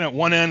 snuck in at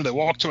one end. They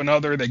walked to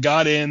another. They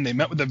got in. They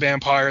met with the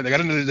vampire. They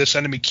got into this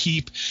enemy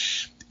keep.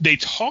 They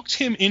talked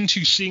him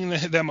into seeing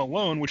them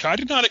alone, which I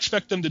did not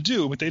expect them to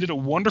do, but they did a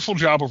wonderful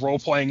job of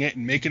role-playing it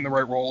and making the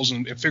right roles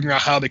and figuring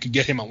out how they could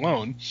get him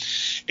alone.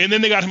 And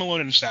then they got him alone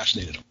and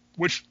assassinated him,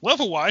 which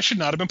level-wise should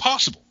not have been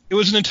possible. It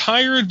was an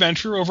entire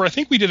adventure I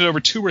think we did it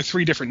over 2 or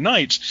 3 different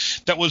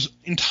nights that was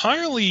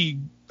entirely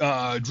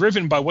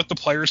driven by what the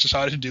players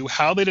decided to do,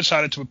 how they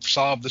decided to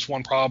solve this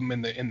one problem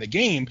in the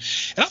game.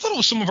 And I thought it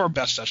was some of our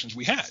best sessions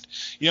we had.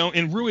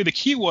 And really the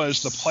key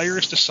was the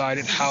players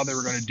decided how they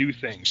were going to do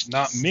things,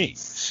 not me.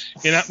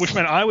 Which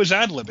meant I was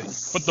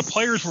ad-libbing, but the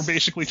players were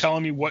basically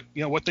telling me what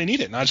they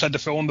needed. And I just had to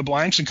fill in the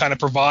blanks and kind of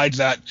provide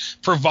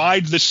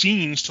the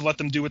scenes to let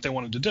them do what they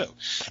wanted to do.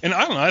 And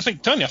I don't know,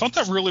 I thought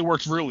that really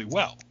worked really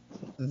well.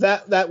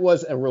 That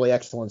was a really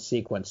excellent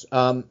sequence.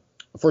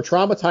 For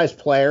traumatized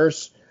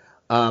players,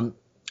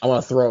 I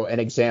want to throw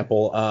an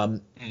example.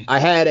 I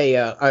had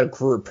a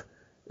group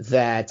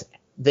that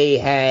they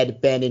had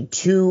been in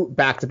 2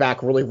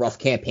 back-to-back really rough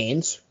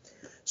campaigns.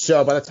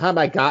 So by the time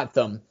I got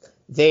them,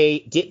 they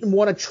didn't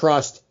want to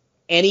trust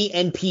any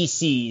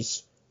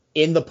NPCs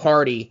in the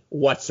party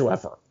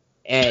whatsoever.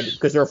 And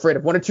because they're afraid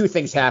of one or 2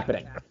 things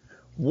happening.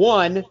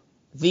 One,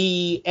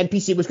 the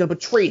NPC was going to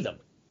betray them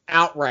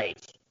outright.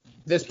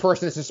 This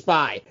person is a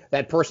spy.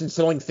 That person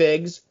selling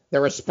figs,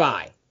 they're a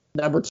spy.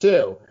 Number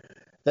 2,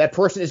 that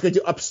person is going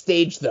to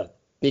upstage them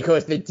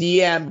because the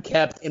DM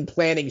kept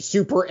implanting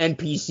super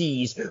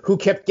NPCs who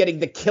kept getting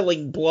the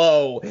killing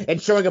blow and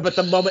showing up at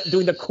the moment and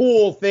doing the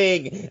cool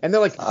thing. And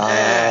they're like,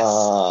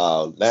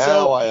 oh,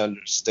 now I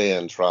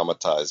understand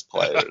traumatized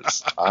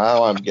players.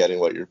 Now I'm getting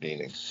what you're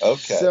meaning.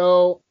 Okay.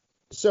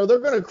 So they're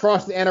going to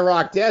cross the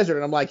Anarok Desert,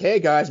 and I'm like, hey,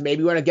 guys,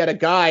 maybe we want to get a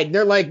guide. And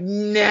they're like,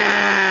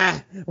 nah,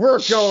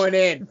 we're going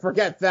in.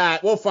 Forget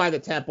that. We'll find the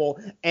temple.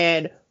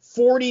 And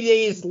 40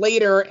 days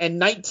later and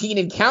 19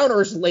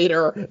 encounters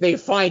later, they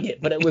find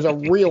it. But it was a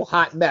real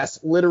hot mess,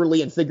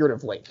 literally and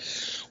figuratively.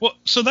 Well,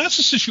 so that's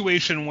a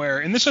situation where,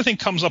 and this I think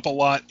comes up a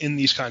lot in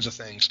these kinds of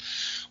things,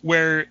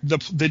 where the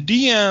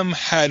DM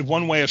had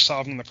one way of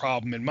solving the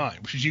problem in mind,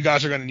 which is you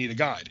guys are going to need a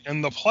guide.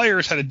 And the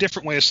players had a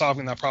different way of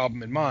solving that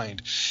problem in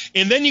mind.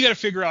 And then you got to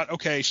figure out,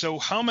 okay, so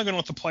how am I going to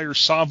let the players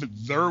solve it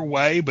their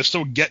way, but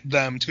still get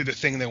them to the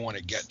thing they want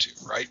to get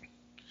to, right?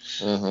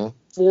 Mm-hmm.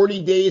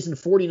 40 days and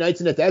 40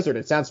 nights in a desert.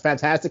 It sounds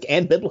fantastic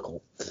and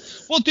biblical.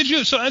 Well,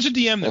 so as a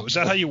DM, though, is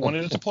that how you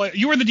wanted it to play?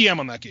 You were the DM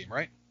on that game,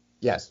 right?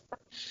 Yes.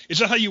 Is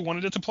that how you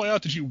wanted it to play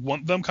out? Did you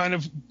want them kind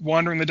of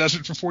wandering the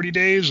desert for 40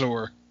 days,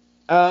 or?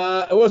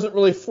 It wasn't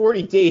really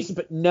 40 days,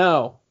 but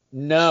no.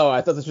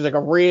 I thought this was like a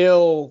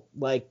real,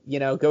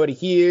 go to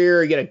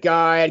here, get a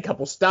guide, a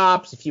couple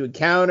stops, a few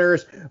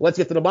encounters. Let's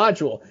get to the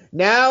module.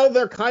 Now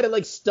they're kind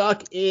of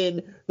stuck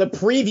in the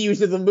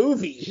previews of the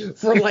movie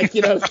for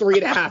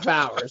 3.5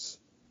 hours.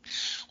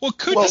 Well,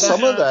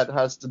 some of that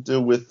has to do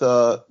with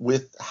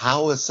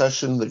how a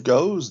session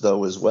goes,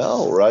 though, as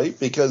well, right?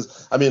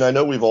 Because, I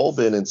know we've all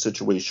been in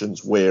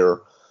situations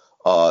where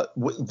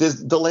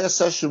The last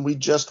session we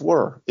just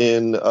were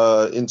in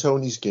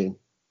Tony's game,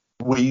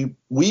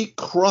 we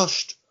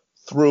crushed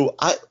through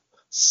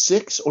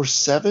 6 or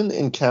 7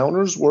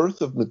 encounters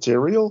worth of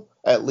material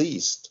at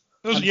least.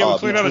 We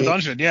cleared out a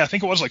dungeon. Yeah, I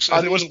think it was like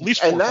it was at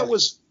least 4. And that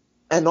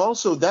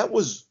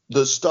was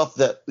the stuff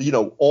that,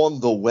 on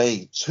the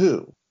way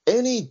too.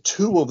 Any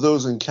 2 of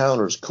those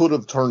encounters could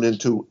have turned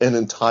into an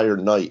entire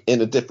night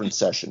in a different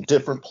session,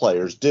 different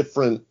players,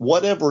 different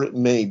whatever it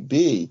may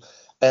be.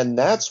 And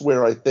that's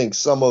where I think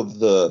some of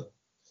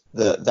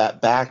that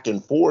back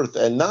and forth,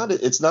 and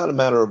it's not a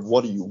matter of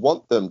what do you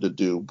want them to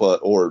do,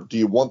 or do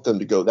you want them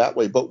to go that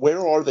way, but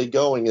where are they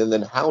going, and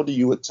then how do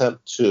you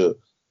attempt to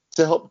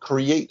help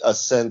create a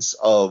sense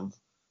of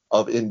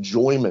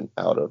enjoyment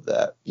out of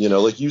that?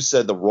 Like you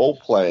said, the role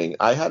playing.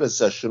 I had a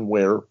session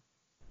where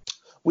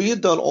we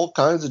had done all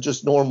kinds of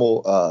just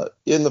normal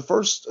in the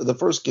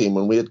first game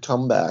when we had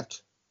come back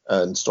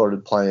and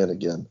started playing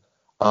again.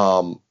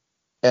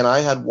 And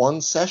I had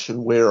one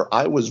session where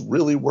I was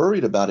really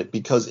worried about it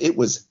because it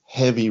was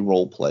heavy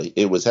role play.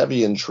 It was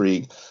heavy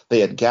intrigue. They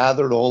had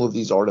gathered all of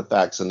these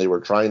artifacts and they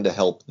were trying to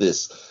help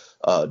this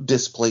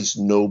displaced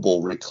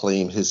noble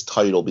reclaim his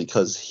title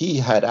because he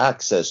had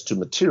access to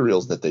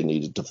materials that they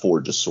needed to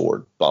forge a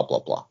sword, blah,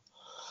 blah,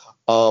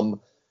 blah.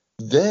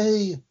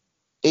 They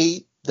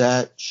ate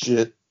that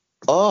shit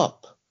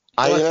up.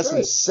 I, in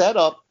essence, set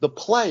up the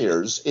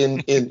players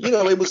in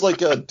it was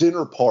like a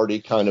dinner party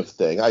kind of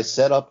thing. I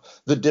set up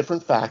the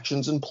different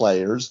factions and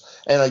players,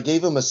 and I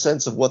gave them a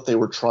sense of what they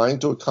were trying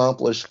to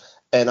accomplish,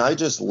 and I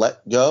just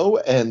let go,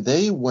 and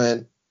they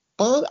went.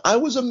 But I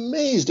was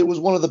amazed. It was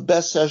one of the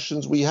best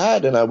sessions we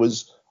had, and I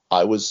was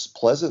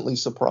pleasantly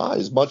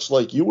surprised, much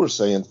like you were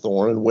saying,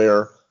 Thorin,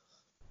 where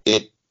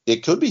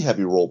it could be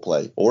heavy role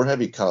play or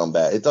heavy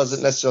combat. It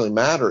doesn't necessarily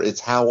matter. It's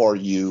how are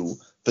you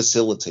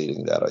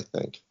facilitating that, I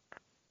think.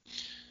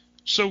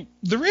 So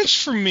there is,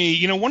 for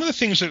me, one of the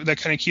things that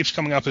kind of keeps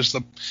coming up is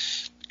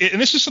and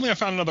this is something I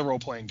found in other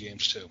role-playing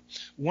games too.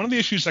 One of the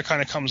issues that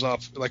kind of comes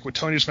up, like what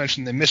Tony just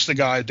mentioned, they missed the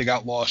guide, they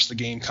got lost, the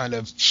game kind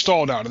of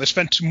stalled out, or they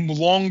spent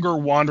longer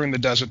wandering the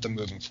desert than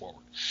moving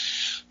forward.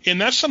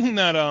 And that's something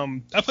that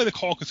I play the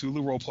Call of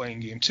Cthulhu role-playing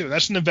game too.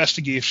 That's an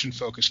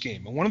investigation-focused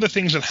game. And one of the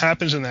things that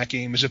happens in that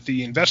game is if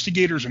the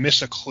investigators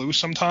miss a clue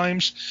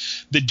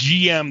sometimes, the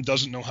GM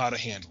doesn't know how to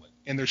handle it.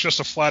 And there's just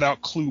a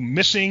flat-out clue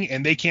missing,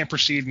 and they can't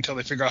proceed until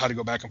they figure out how to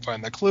go back and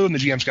find that clue, and the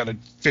GM's got to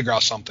figure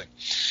out something.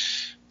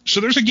 So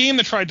there's a game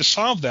that tried to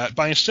solve that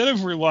by, instead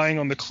of relying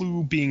on the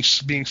clue being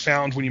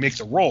found when you make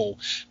the roll,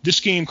 this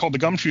game called the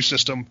Gumshoe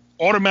System,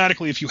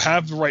 automatically, if you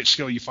have the right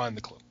skill, you find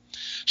the clue.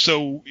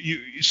 So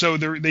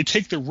they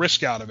take the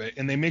risk out of it,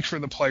 and they make sure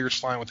the players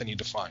find what they need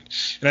to find.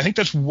 And I think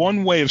that's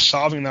one way of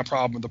solving that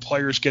problem of the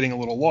players getting a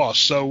little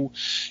lost. So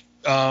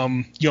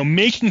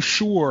making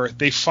sure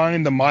they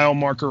find the mile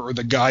marker or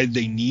the guide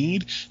they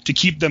need to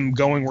keep them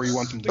going where you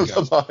want them to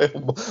go.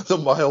 The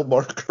mile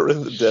marker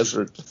in the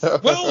desert.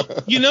 Well,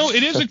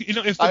 it is.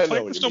 If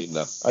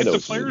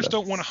the players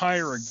don't want to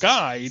hire a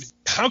guide,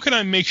 how can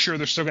I make sure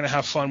they're still going to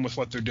have fun with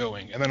what they're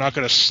doing and they're not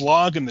going to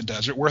slog in the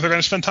desert? Where they're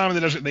going to spend time in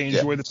the desert, they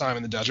enjoy the time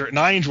in the desert, and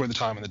I enjoy the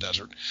time in the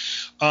desert.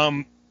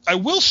 I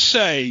will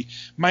say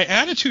my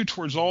attitude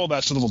towards all of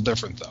that's a little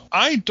different, though.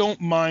 I don't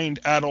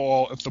mind at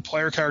all if the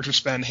player characters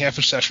spend half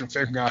a session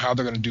figuring out how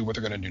they're going to do what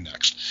they're going to do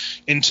next.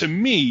 And to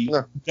me,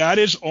 that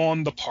is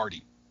on the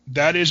party.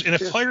 That is, and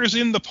if players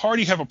in the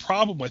party have a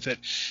problem with it,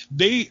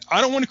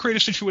 I don't want to create a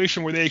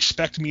situation where they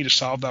expect me to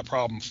solve that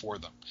problem for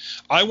them.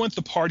 I want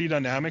the party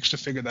dynamics to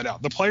figure that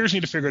out. The players need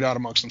to figure it out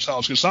amongst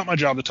themselves because it's not my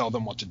job to tell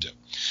them what to do.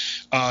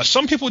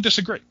 Some people would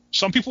disagree.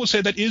 Some people would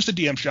say that is the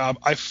DM's job.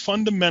 I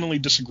fundamentally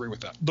disagree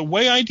with that. The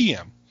way I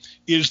DM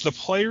is the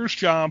players'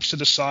 jobs to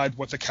decide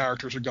what the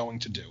characters are going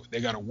to do.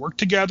 They got to work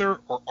together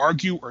or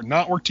argue or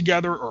not work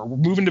together or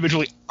move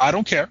individually. I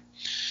don't care.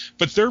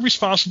 But they're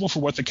responsible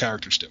for what the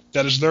characters do.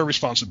 That is their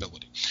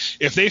responsibility.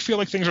 If they feel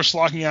like things are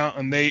slogging out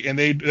and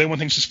they want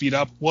things to speed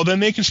up, well,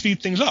 then they can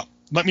speed things up.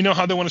 Let me know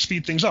how they want to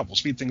speed things up. We'll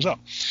speed things up.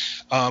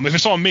 If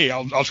it's on me,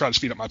 I'll try to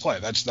speed up my play.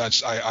 I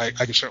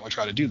can certainly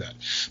try to do that.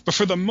 But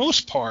for the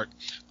most part,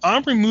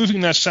 I'm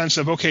removing that sense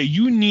of, okay,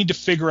 you need to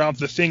figure out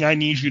the thing I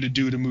need you to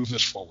do to move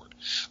this forward.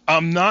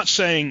 I'm not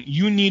saying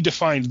you need to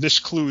find this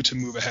clue to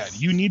move ahead.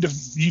 You need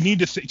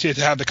to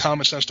have the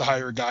common sense to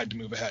hire a guide to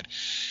move ahead.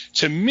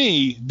 To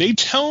me, they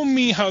tell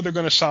me how they're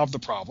going to solve the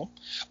problem.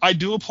 I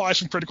do apply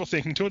some critical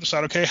thinking to it,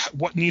 decide, okay,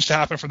 what needs to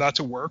happen for that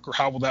to work, or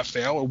how will that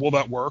fail, or will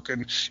that work?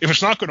 And if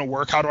it's not going to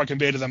work, how do I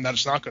convey to them that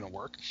it's not going to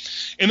work?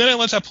 And then I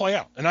let that play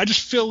out. And I just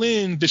fill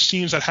in the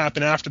scenes that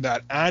happen after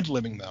that,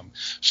 ad-libbing them.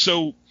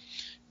 So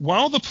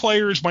while the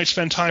players might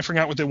spend time figuring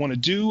out what they want to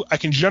do, I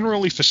can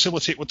generally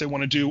facilitate what they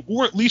want to do,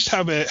 or at least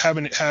have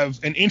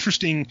an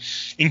interesting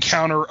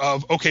encounter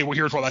of, okay, well,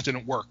 here's why that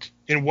didn't work,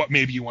 and what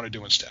maybe you want to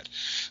do instead.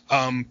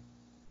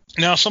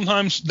 Now,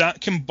 sometimes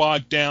that can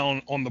bog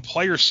down on the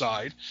player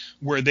side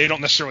where they don't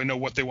necessarily know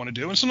what they want to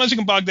do. And sometimes it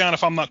can bog down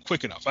if I'm not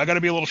quick enough. I got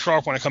to be a little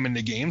sharp when I come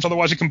into games.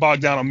 Otherwise, it can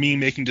bog down on me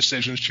making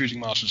decisions, choosing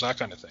monsters, that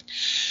kind of thing.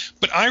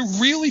 But I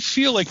really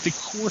feel like the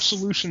core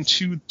solution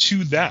to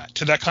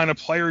that kind of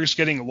players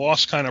getting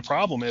lost kind of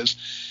problem is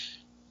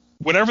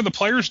whatever the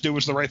players do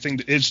is the right thing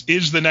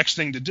is the next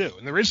thing to do.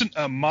 And there isn't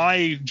a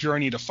my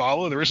journey to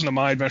follow. There isn't a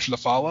my adventure to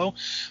follow.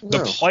 No.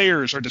 The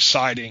players are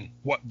deciding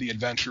what the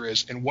adventure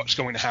is and what's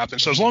going to happen.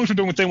 So as long as we're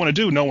doing what they want to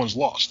do, no one's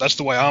lost. That's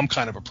the way I'm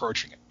kind of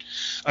approaching it.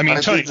 I mean,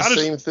 Tony, did the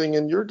same thing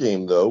in your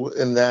game though,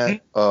 in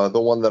that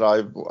the one that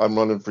I'm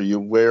running for you,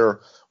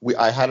 where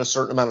I had a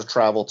certain amount of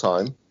travel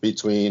time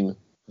between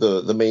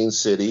the main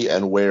city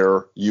and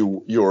where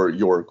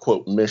your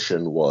quote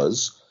mission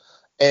was.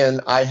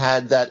 And I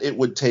had that it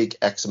would take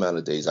X amount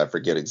of days. I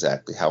forget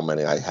exactly how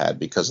many I had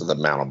because of the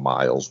amount of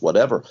miles,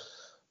 whatever.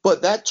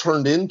 But that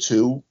turned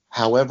into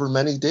however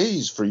many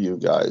days for you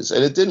guys.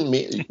 And it didn't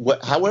mean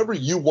however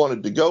you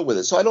wanted to go with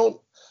it. So I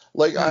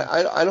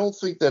don't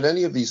think that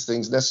any of these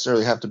things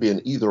necessarily have to be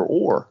an either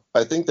or.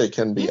 I think they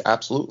can be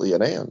absolutely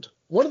an and.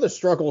 One of the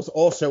struggles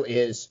also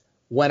is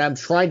when I'm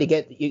trying to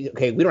get –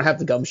 okay, we don't have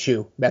the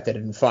gumshoe method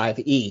in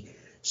 5e.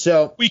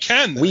 So we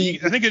can. I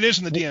think it is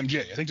in the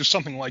DMG. I think there's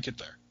something like it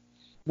there.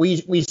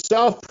 We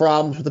solve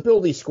problems with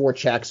ability score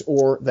checks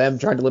or them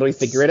trying to literally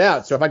figure it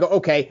out. So if I go,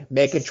 okay,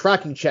 make a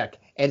tracking check,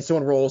 and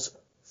someone rolls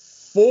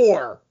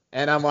 4,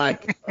 and I'm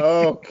like,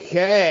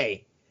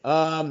 okay,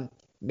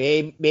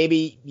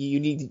 maybe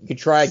you could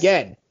try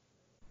again.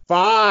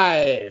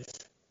 5.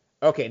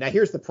 Okay, now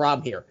here's the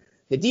problem here.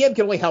 The DM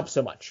can only help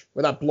so much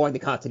without blowing the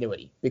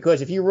continuity.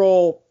 Because if you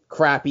roll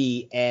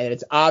crappy and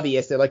it's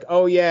obvious, they're like,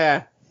 oh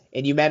yeah,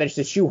 and you manage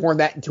to shoehorn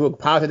that into a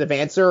positive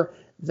answer,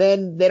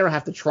 then they don't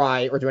have to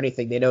try or do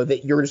anything. They know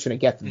that you're just going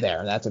to get them there,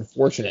 and that's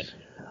unfortunate.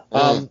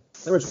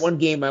 There was one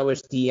game I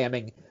was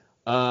DMing.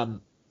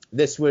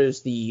 This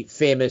was the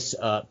famous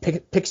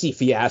Pixie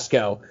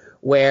Fiasco,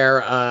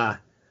 where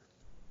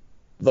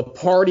the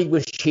party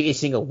was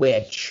chasing a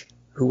witch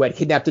who had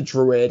kidnapped a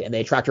druid, and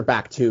they tracked her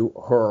back to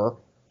her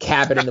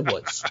cabin in the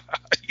woods.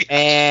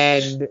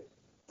 And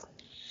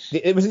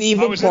it was an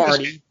evil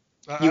party.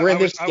 You were in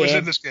this game. I was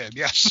in this game,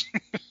 yes.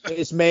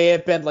 This may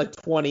have been like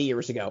 20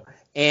 years ago.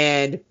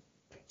 And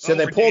so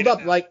they pulled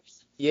up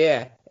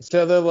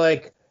So they're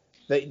like,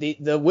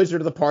 the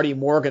wizard of the party,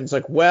 Morgan's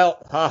like,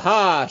 well,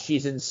 haha,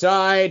 she's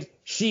inside.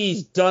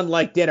 She's done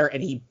like dinner.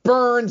 And he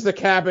burns the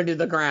cabin to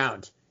the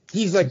ground.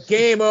 He's like,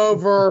 game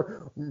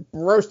over,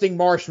 roasting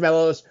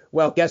marshmallows.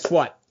 Well, guess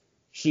what?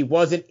 She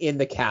wasn't in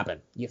the cabin.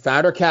 You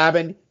found her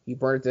cabin. You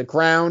burned it to the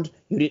ground.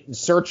 You didn't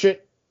search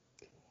it.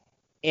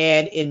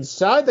 And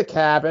inside the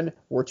cabin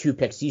were 2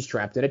 pixies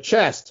trapped in a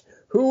chest,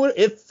 who,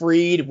 if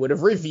freed, would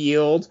have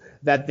revealed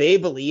that they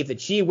believe that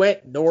she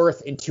went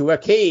north into a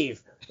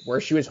cave where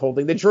she was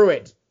holding the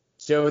druid.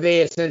 So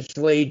they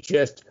essentially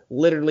just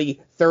literally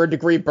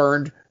third-degree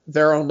burned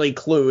their only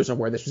clues on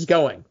where this was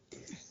going.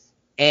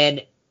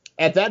 And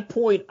at that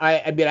point,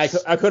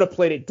 I could have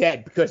played it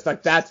dead because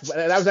like that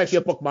was actually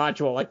a book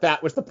module. Like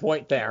that was the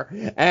point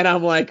there. And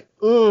I'm like,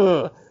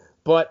 ugh.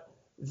 But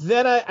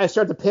then I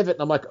start to pivot,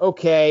 and I'm like,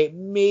 okay,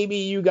 maybe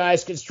you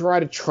guys could try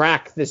to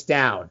track this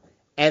down.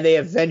 And they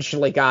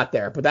eventually got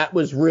there. But that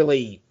was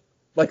really,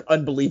 like,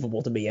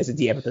 unbelievable to me as a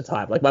DM at the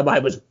time. Like, my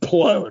mind was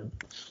blown.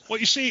 Well,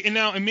 you see,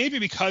 and maybe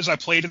because I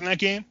played in that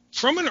game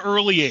from an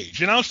early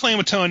age, and I was playing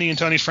with Tony and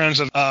Tony's friends.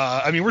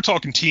 We're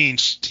talking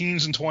teens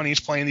and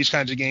 20s playing these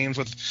kinds of games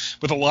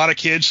with a lot of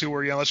kids who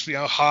were,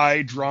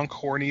 high, drunk,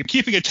 horny.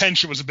 Keeping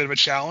attention was a bit of a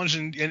challenge,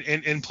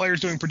 and players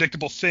doing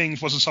predictable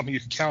things wasn't something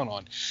you could count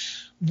on.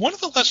 One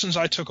of the lessons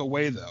I took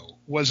away, though,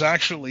 was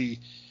actually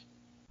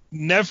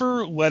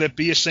never let it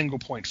be a single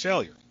point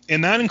failure.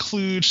 And that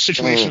includes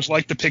situations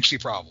like the Pixie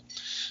problem.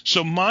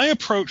 So my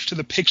approach to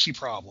the Pixie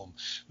problem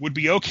would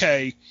be,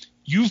 okay,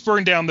 you've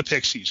burned down the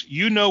Pixies.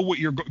 You know what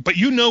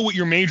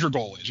your major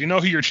goal is. You know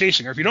who you're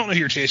chasing. Or if you don't know who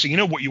you're chasing, you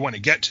know what you want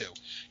to get to.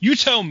 You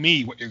tell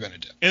me what you're going to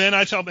do. And then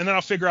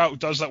I'll figure out,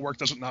 does that work?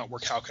 Does it not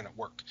work? How can it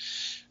work?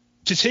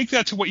 To take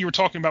that to what you were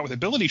talking about with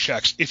ability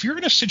checks, if you're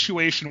in a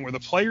situation where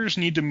the players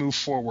need to move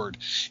forward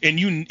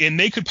and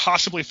they could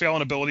possibly fail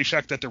an ability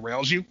check that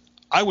derails you,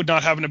 I would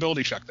not have an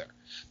ability check there.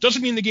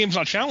 Doesn't mean the game's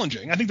not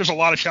challenging. I think there's a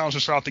lot of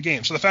challenges throughout the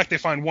game. So the fact they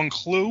find one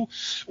clue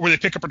or they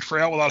pick up a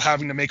trail without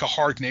having to make a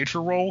hard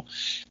nature roll,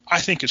 I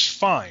think is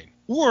fine.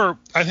 Or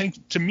I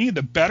think, to me,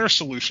 the better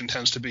solution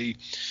tends to be,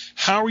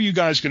 how are you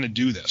guys going to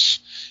do this?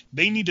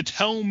 They need to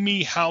tell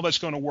me how that's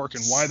going to work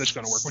and why that's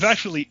going to work, which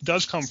actually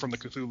does come from the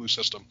Cthulhu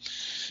system.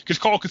 Because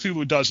Call of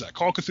Cthulhu does that.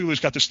 Call of Cthulhu's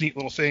got this neat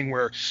little thing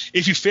where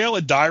if you fail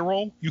a die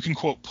roll, you can,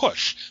 quote,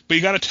 push. But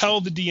you got to tell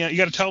the DM, you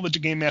got to tell the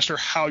game master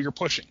how you're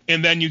pushing.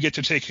 And then you get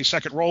to take a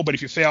second roll, but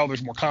if you fail,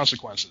 there's more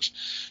consequences.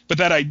 But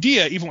that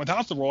idea, even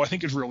without the roll, I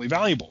think is really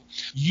valuable.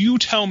 You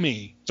tell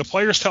me, the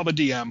players tell the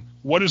DM,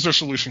 what is their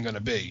solution going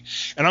to be?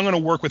 And I'm going to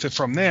work with it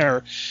from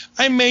there.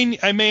 I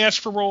may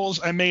ask for rolls,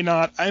 I may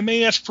not. I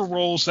may ask for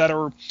rolls that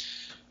are,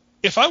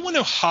 if I want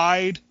to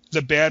hide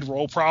the bad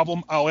roll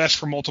problem, I'll ask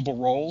for multiple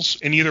rolls,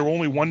 and either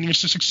only one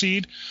needs to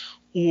succeed,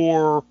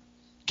 or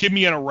give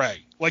me an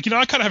array. Like,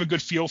 I kind of have a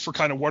good feel for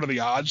kind of what are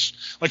the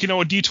odds. Like, a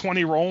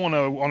D20 roll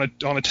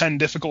on a 10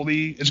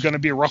 difficulty is going to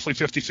be a roughly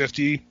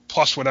 50-50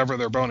 plus whatever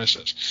their bonus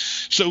is.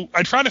 So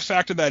I try to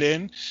factor that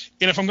in.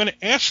 And if I'm going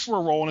to ask for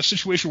a roll in a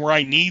situation where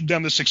I need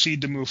them to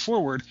succeed to move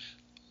forward,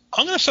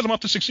 I'm going to set them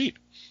up to succeed.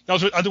 Now,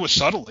 I do it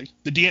subtly.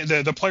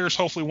 The players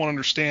hopefully won't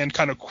understand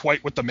kind of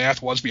quite what the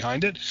math was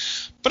behind it,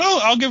 but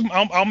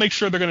I'll make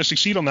sure they're going to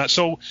succeed on that.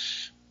 So,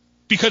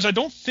 because I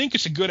don't think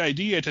it's a good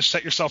idea to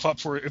set yourself up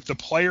for, if the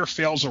player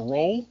fails a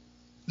roll,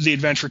 the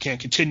adventure can't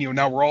continue.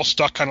 Now we're all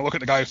stuck kind of looking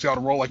at the guy who failed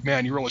a roll like,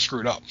 man, you really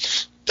screwed up.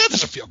 That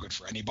doesn't feel good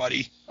for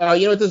anybody.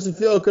 It doesn't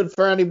feel good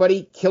for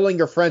anybody? Killing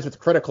your friends with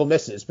critical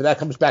misses. But that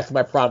comes back to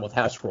my problem with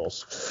house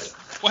rules.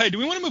 Well, hey, do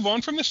we want to move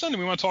on from this then? Do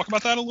we want to talk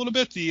about that a little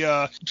bit? The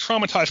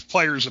traumatized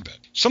players a bit.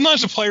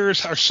 Sometimes the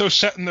players are so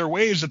set in their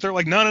ways that they're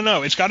like,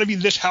 no, it's got to be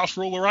this house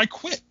rule or I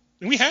quit.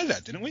 And we had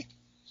that, didn't we?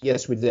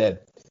 Yes, we did.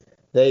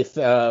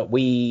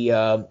 We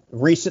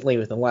recently,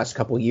 within the last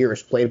couple of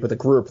years, played with a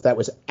group that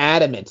was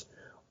adamant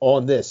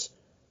on this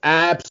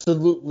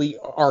absolutely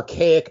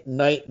archaic,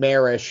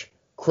 nightmarish,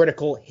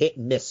 critical hit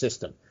and miss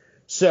system.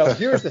 So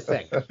here's the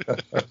thing.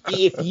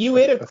 If you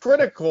hit a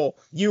critical,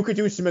 you could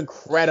do some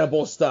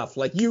incredible stuff.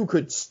 Like you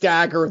could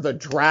stagger the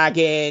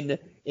dragon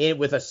in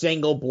with a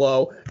single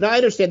blow. Now, I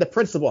understand the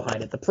principle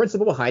behind it. The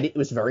principle behind it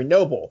was very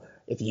noble.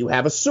 If you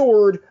have a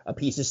sword, a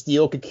piece of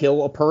steel could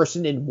kill a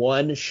person in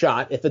one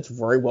shot if it's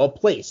very well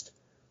placed.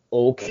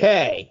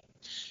 Okay.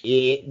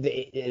 In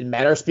a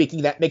matter of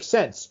speaking, that makes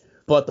sense.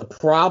 But the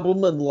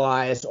problem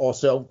lies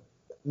also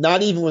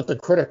not even with the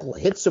critical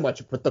hits so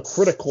much, but the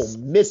critical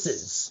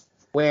misses.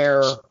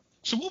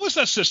 So what was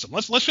that system?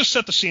 Let's just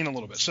set the scene a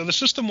little bit. So the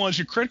system was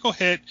your critical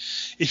hit.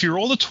 If you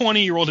rolled a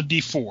 20, you rolled a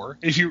D4.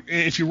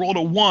 If you rolled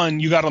a 1,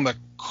 you got on the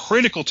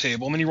critical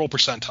table, and then you roll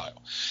percentile.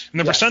 And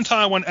the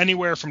percentile went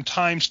anywhere from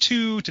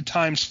 ×2 to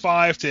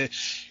 ×5 to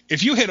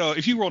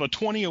if you rolled a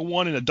 20, a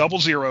 1, and a double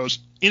zeros,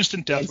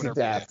 instant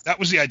death. That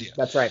was the idea.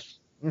 That's right.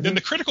 Mm-hmm. Then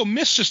the critical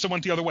miss system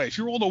went the other way. If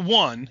you rolled a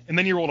 1 and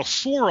then you rolled a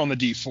 4 on the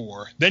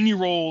D4, then you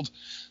rolled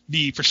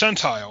the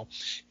percentile,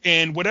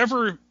 and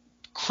whatever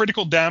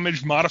critical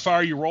damage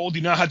modifier you rolled,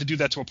 you now had to do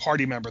that to a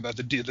party member that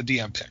the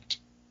DM picked.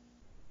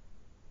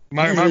 Am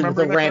I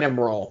remembering the random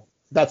roll?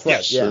 That's right.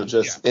 Yes, yeah.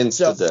 Just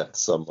insta-death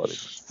somebody.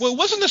 Well, it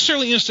wasn't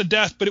necessarily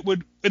insta-death, but it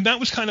would, and that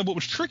was kind of what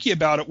was tricky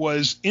about it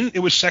was,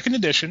 it was second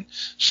edition.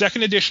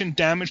 Second edition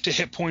damage to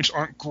hit points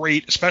aren't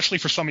great, especially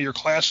for some of your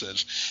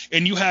classes.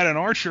 And you had an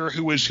archer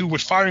who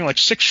was firing like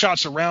 6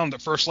 shots around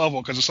at first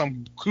level because of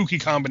some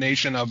kooky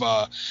combination of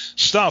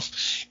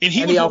stuff. And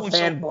he was rolling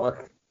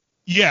handbook.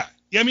 Yeah.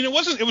 Yeah, I mean, it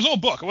was all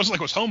book. It wasn't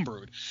like it was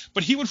homebrewed.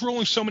 But he was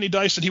rolling so many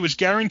dice that he was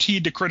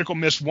guaranteed to critical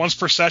miss once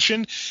per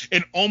session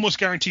and almost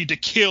guaranteed to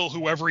kill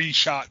whoever he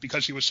shot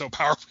because he was so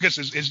powerful, because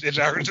his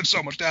arrows did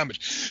so much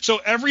damage.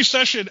 So every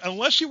session,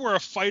 unless you were a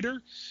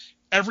fighter,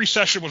 every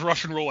session was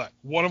Russian roulette.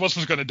 One of us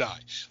was going to die.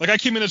 Like, I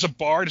came in as a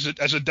bard,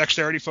 as a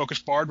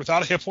dexterity-focused bard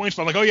without a hit points,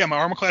 but I'm like, oh yeah, my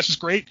armor class is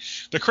great.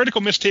 The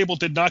critical miss table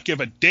did not give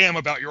a damn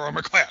about your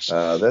armor class.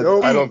 I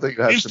don't think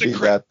it has to be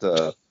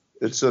that...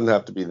 It shouldn't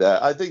have to be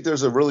that. I think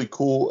there's a really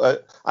cool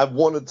I've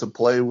wanted to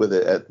play with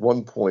it at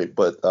one point,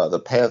 but the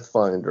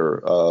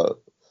Pathfinder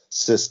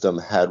system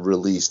had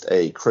released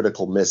a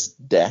critical miss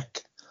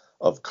deck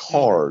of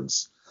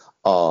cards.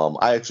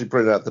 I actually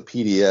printed out the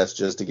PDFs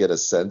just to get a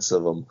sense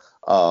of them.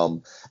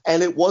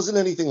 And it wasn't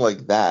anything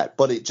like that,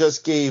 but it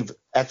just gave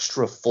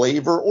extra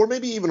flavor or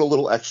maybe even a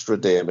little extra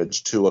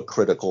damage to a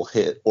critical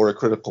hit or a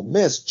critical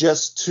miss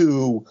just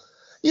to,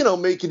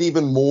 make it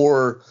even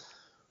more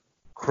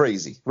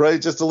crazy,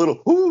 right? Just a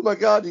little, oh my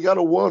God, you got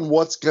a 1.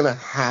 What's going to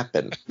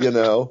happen?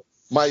 You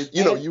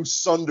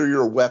sunder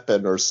your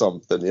weapon or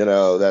something,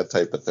 that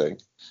type of thing.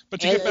 But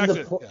to get back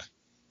to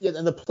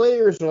and the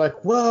players are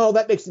like, well,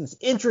 that makes it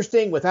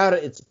interesting. Without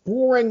it, it's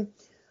boring.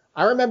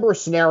 I remember a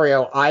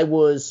scenario.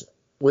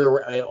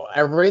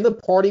 Everybody in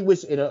the party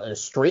was in a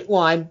straight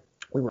line.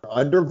 We were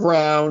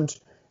underground,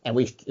 and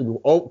we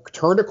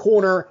turned a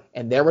corner,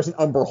 and there was an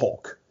Umber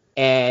Hulk.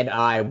 And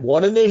I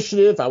won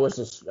initiative. I was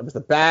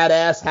the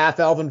badass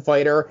half-elven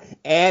fighter,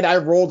 and I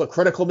rolled a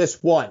critical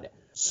miss 1.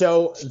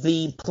 So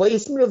the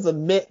placement of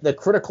the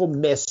critical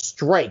miss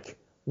strike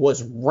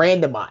was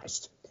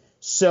randomized.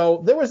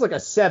 So there was like a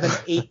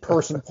 7-8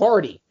 person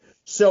party.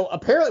 So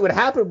apparently what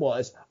happened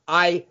was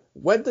I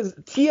went to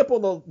key up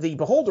on the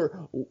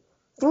beholder,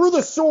 threw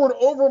the sword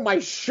over my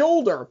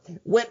shoulder,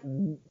 went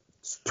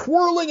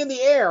twirling in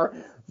the air.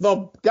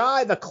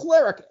 The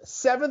cleric,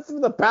 7th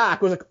from the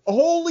back, was like,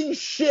 holy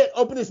shit,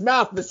 opened his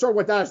mouth, and the sword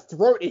went down his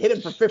throat and hit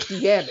him for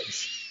 50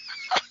 damage.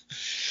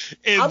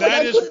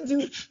 I couldn't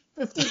do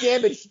 50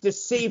 damage to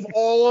save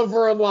all of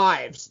our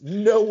lives.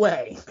 No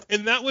way.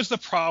 And that was the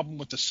problem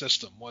with the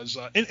system was,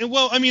 so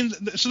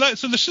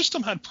the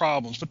system had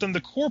problems, but then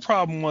the core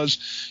problem was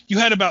you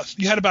had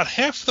about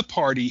half the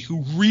party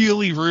who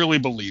really, really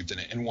believed in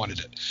it and wanted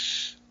it.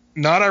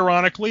 Not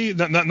ironically,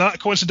 not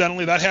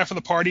coincidentally, that half of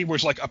the party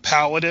was like a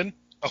paladin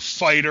a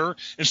fighter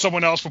and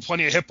someone else with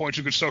plenty of hit points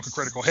who could soak a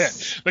critical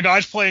hit. The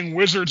guys playing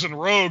wizards and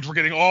rogues were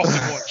getting off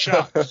in one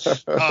shot.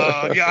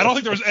 I don't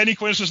think there was any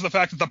coincidence in the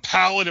fact that the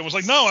paladin was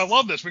like, no, I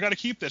love this. We got to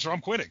keep this or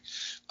I'm quitting.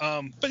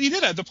 But he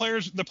did that. The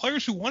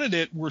players who wanted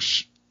it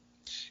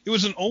it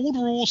was an old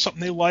rule,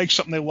 something they liked,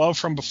 something they loved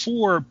from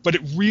before, but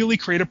it really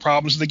created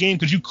problems in the game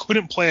because you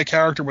couldn't play a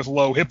character with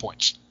low hit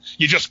points.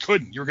 You just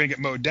couldn't. You were going to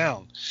get mowed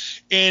down.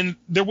 And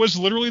there was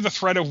literally the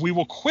threat of we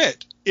will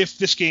quit if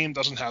this game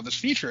doesn't have this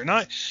feature. And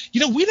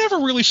we never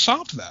really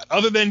solved that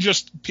other than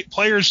just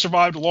players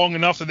survived long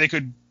enough that they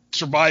could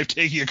survive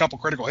taking a couple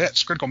critical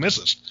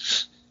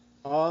misses.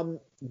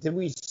 Did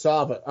we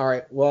solve it? All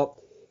right. Well,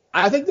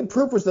 I think the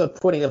proof was the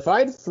pudding. If I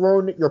had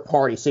thrown your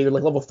party, say you're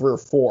like level 3 or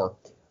 4,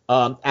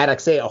 at, like,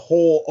 say, a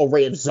whole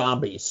array of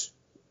zombies,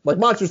 like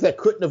monsters that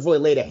couldn't have really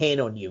laid a hand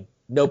on you,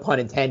 no pun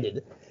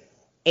intended,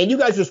 and you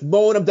guys just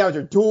mowing them down with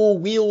your dual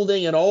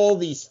wielding and all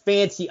these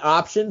fancy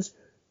options,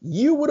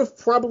 you would have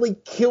probably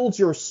killed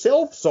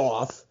yourselves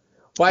off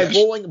by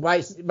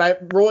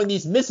rolling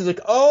these misses.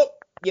 Like,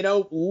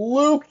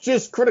 Luke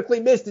just critically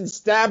missed and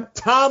stabbed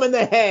Tom in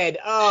the head.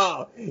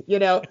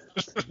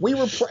 We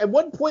were at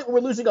one point we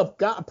were losing a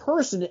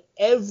person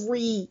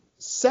every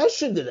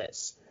session to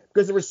this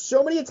because there were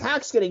so many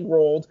attacks getting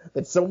rolled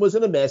that someone was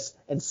going to miss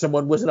and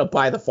someone was going to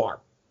buy the farm.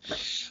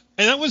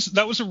 And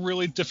that was a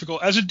really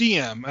difficult, as a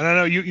DM, and I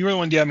know you were the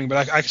one DMing,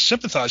 but I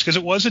sympathize because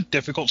it was a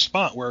difficult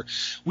spot where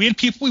we had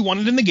people we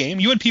wanted in the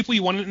game, you had people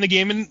you wanted in the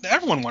game, and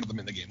everyone wanted them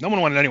in the game. No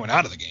one wanted anyone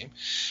out of the game.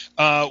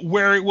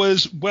 Where it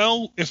was,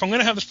 well, if I'm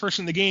going to have this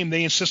person in the game,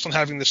 they insist on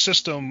having the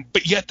system,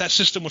 but yet that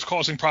system was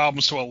causing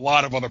problems to a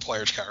lot of other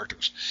players'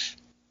 characters.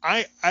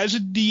 As a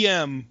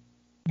DM,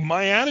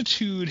 my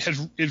attitude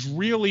is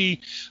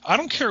really, I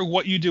don't care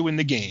what you do in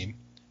the game.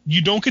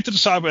 You don't get to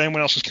decide what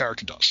anyone else's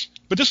character does.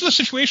 But this is a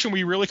situation where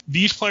you really,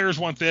 these players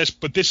want this,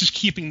 but this is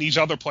keeping these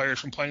other players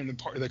from playing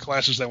the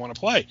classes they want to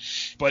play.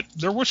 But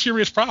there were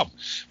serious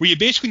problems where you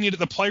basically needed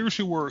the players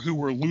who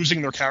were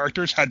losing their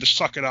characters had to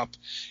suck it up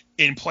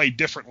and play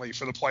differently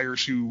for the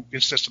players who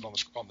insisted on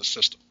the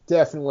system.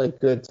 Definitely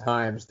good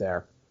times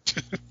there.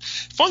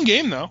 Fun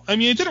game, though. I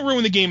mean, it didn't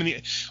ruin the game.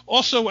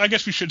 Also, I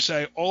guess we should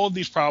say all of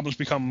these problems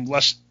become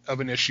less of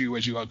an issue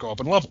as you go up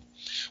in level.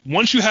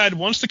 Once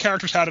the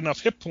characters had enough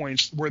hit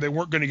points where they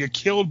weren't going to get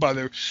killed by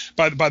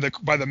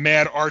the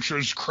mad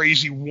archer's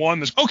crazy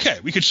one, okay,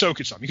 we could soak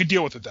it some. You could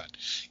deal with it then.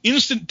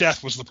 Instant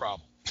death was the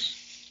problem.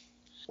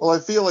 Well, I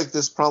feel like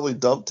this probably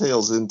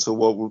dovetails into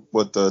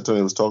what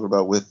Tony was talking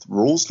about with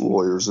rules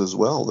lawyers as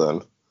well,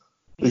 then.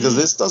 Because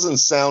this doesn't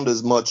sound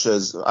as much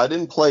as I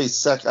didn't play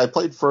I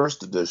played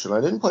first edition.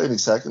 I didn't play any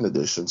second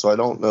edition, so I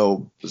don't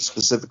know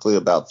specifically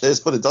about this.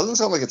 But it doesn't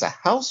sound like it's a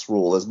house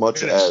rule as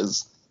much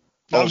as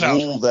a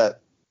rule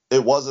that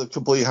it was a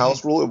complete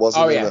house rule. It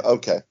wasn't.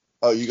 Okay.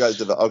 Oh, you guys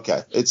did it.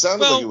 Okay. It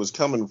sounded like it was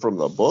coming from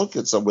the book.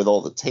 It's with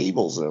all the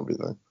tables and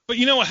everything. But,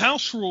 a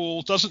house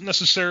rule doesn't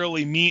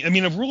necessarily mean – I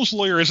mean, a rules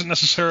lawyer isn't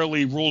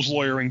necessarily rules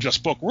lawyering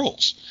just book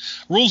rules.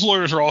 Rules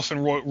lawyers are often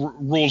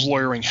rules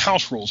lawyering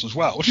house rules as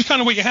well, which is kind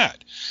of what you had,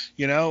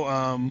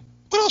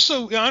 But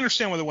also, I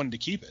understand why they wanted to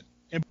keep it.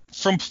 And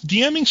from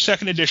DMing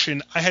second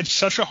edition, I had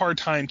such a hard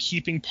time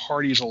keeping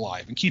parties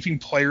alive and keeping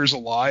players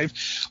alive.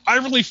 I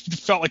really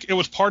felt like it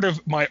was part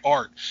of my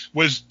art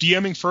was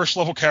DMing first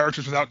level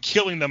characters without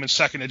killing them in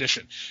second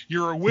edition.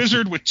 You're a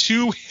wizard with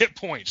 2 hit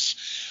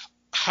points.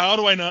 How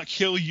do I not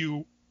kill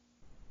you?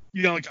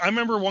 I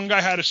remember one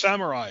guy had a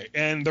samurai,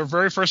 and their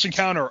very first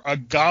encounter, a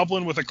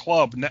goblin with a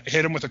club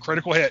hit him with a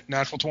critical hit,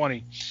 natural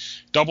 20,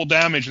 double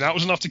damage, and that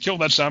was enough to kill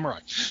that samurai.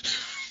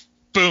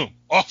 Boom,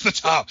 off the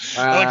top.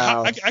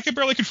 Wow. I can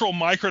barely control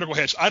my critical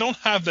hits. I don't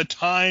have the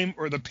time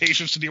or the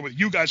patience to deal with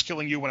you guys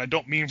killing you when I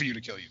don't mean for you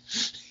to kill you.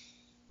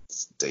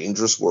 It's a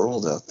dangerous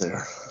world out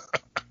there.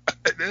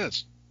 It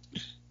is.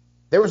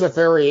 There was a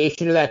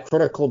variation of that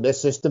critical miss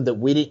system that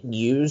we didn't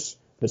use,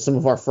 but some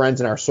of our friends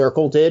in our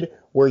circle did,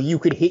 where you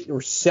could hit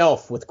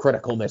yourself with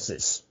critical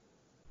misses.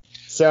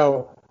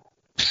 So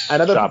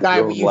another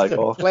guy we used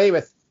to play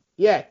with,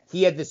 he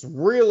had this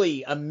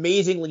really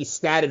amazingly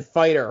statted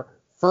fighter.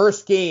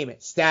 First game,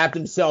 stabbed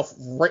himself.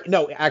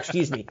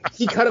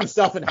 He cut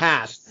himself in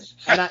half.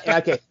 And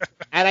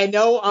I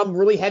know I'm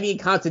really heavy in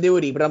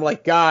continuity, but I'm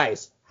like,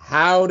 guys,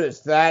 how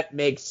does that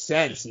make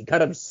sense? He cut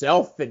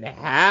himself in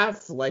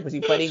half. Like, was he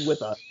fighting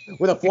with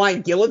a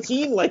flying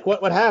guillotine? Like,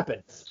 what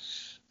happened?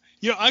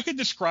 I could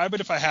describe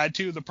it if I had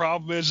to. The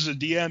problem is, as a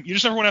DM, you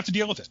just never want to have to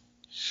deal with it.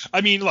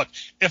 I mean, look,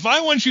 if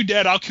I want you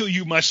dead, I'll kill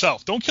you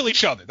myself. Don't kill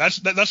each other.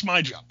 That's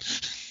my job.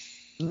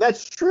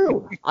 That's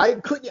true. I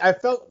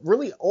felt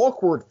really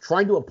awkward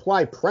trying to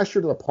apply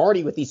pressure to the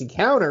party with these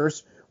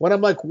encounters when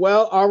I'm like,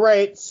 well, all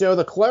right, so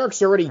the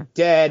cleric's already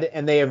dead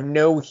and they have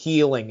no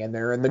healing and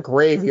they're in the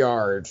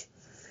graveyard.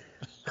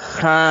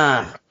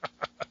 So,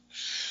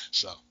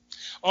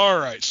 all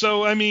right.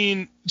 So, I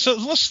mean,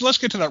 let's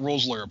get to that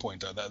rules lawyer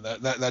point though,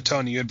 that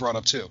Tony you had brought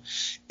up too.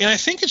 And I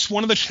think it's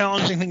one of the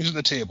challenging things at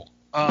the table.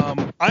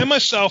 I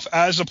myself,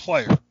 as a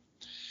player,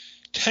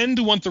 tend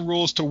to want the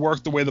rules to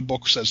work the way the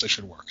book says they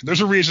should work.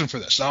 There's a reason for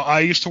this. Now,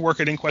 I used to work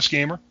at Inquest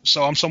Gamer,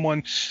 so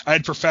I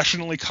had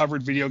professionally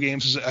covered video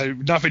games,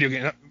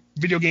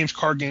 video games,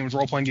 card games,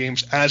 role-playing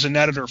games as an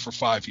editor for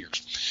 5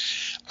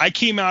 years. I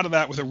came out of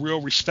that with a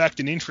real respect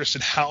and interest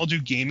in how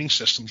do gaming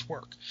systems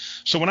work.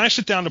 So when I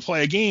sit down to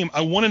play a game,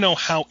 I want to know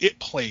how it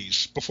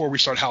plays before we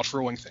start house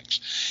ruling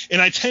things.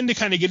 And I tend to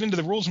kind of get into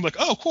the rules and be like,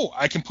 oh, cool,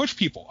 I can push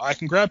people, I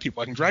can grab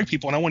people, I can drag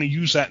people, and I want to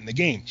use that in the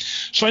game.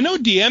 So I know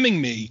DMing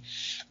me,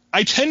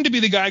 I tend to be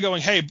the guy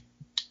going, hey,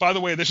 by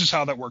the way, this is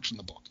how that works in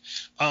the book.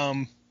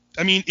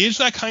 I mean, is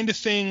that kind of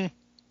thing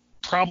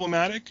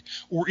problematic,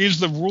 or is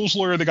the rules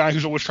lawyer the guy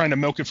who's always trying to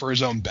milk it for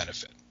his own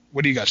benefit?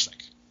 What do you guys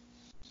think?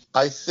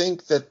 I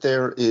think that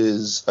there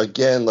is,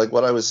 again, like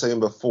what I was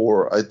saying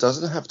before, it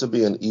doesn't have to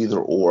be an either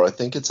or. I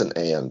think it's an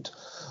and.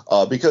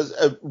 Because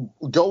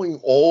going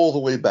all the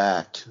way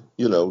back,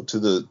 to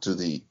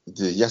the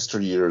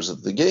yesteryears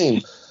of the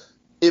game,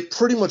 it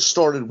pretty much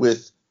started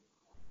with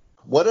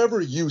whatever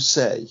you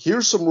say.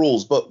 Here's some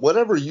rules, but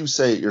whatever you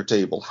say at your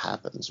table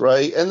happens,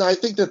 right? And I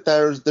think that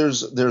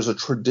there's a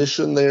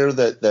tradition there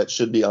that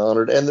should be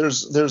honored, and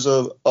there's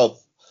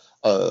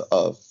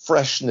a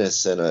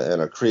freshness and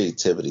a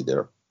creativity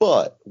there.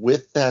 But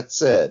with that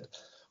said,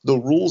 the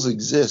rules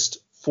exist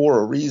for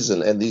a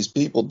reason, and these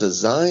people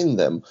designed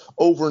them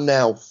over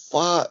now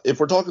if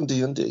we're talking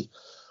D&D,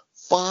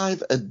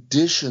 5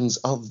 editions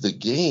of the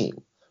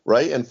game,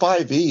 right? And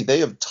 5e, they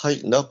have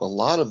tightened up a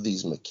lot of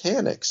these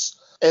mechanics,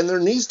 and there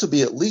needs to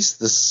be at least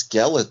the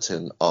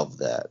skeleton of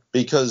that,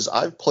 because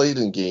I've played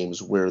in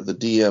games where the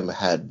DM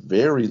had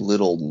very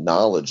little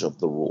knowledge of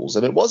the rules,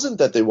 and it wasn't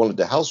that they wanted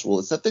to house rule,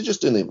 it's that they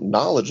just didn't have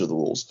knowledge of the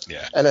rules.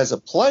 Yeah. And as a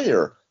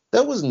player,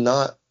 that was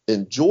not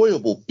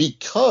enjoyable,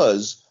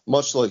 because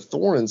much like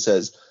Thorin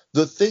says,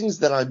 the things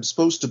that I'm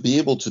supposed to be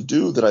able to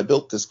do that I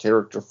built this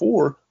character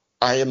for,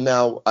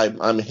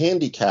 I'm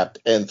handicapped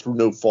and through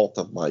no fault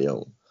of my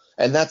own,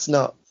 and that's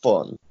not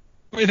fun.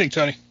 What do you think,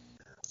 Tony?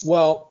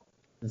 Well,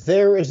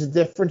 there is a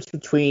difference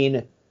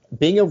between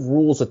being a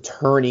rules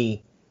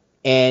attorney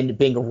and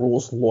being a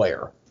rules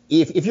lawyer.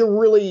 If you're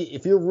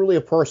really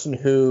a person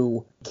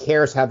who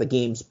cares how the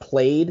game's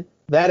played,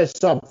 that is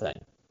something.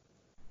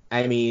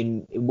 I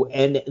mean,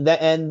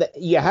 and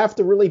you have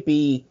to really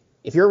be,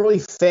 if you're really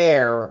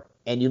fair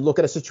and you look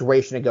at a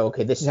situation and go,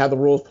 okay, this is how the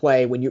rules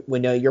play when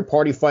your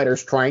party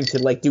fighter's trying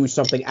to do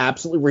something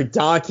absolutely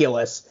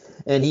ridiculous,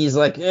 and he's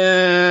like,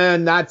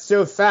 not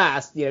so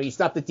fast. You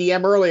stopped the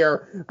DM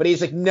earlier, but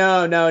he's like,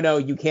 no,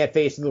 you can't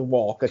face the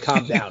wall.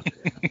 Calm down.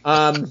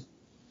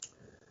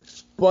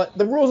 But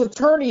the rules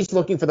attorney's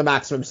looking for the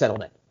maximum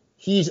settlement.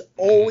 He's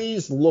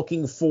always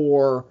looking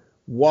for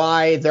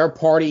why their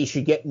party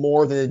should get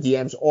more than the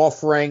DM's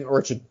offering, or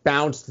it should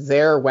bounce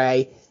their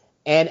way.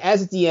 And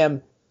as a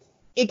DM,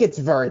 it gets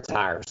very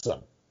tiresome.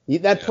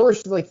 That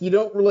person, you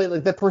don't really,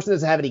 that person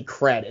doesn't have any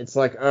cred. It's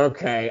like,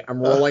 okay, I'm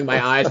rolling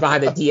my eyes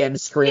behind the DM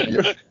screen.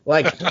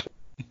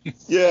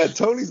 Yeah,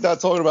 Tony's not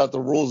talking about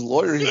the rules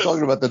lawyer. He's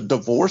talking about the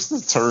divorce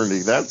attorney.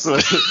 That's a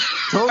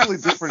totally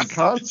different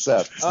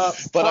concept.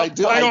 But I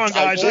do. Hang on,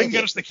 guys. I can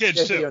get us the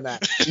kids, too.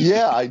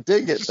 Yeah, I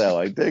dig it, though.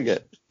 I dig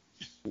it.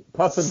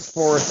 Puffins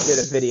Forest did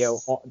a video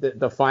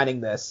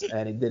defining this,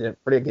 and he did a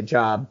pretty good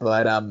job.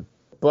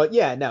 But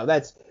yeah, no,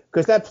 that's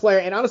because that player,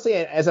 and honestly,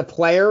 as a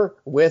player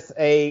with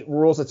a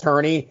rules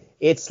attorney,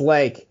 it's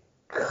like,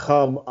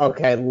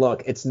 okay,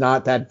 look, it's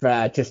not that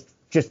bad.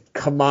 Just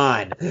come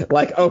on.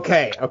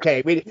 Okay.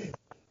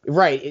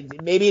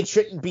 Maybe it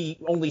shouldn't be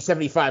only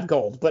 75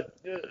 gold, but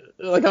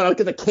I'll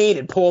get the cane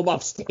and pull him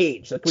off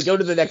stage. We go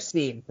to the next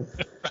scene.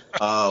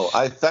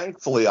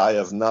 Thankfully I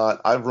have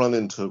not. I've run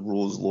into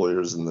rules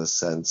lawyers in the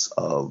sense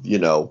of,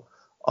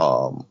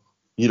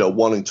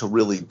 wanting to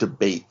really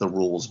debate the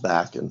rules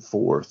back and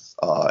forth.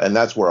 And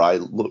that's where I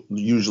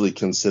usually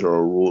consider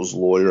a rules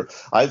lawyer.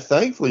 I've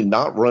thankfully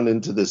not run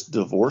into this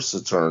divorce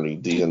attorney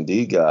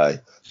D&D guy,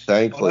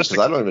 thankfully, because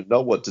I don't even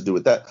know what to do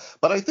with that.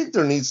 But I think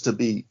there needs to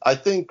be,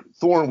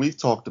 Thorin, we've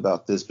talked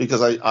about this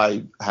because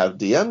I have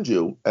DM'd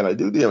you and I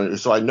do DM you,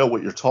 so I know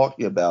what you're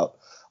talking about.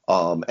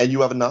 And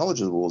you have a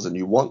knowledge of the rules and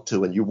you want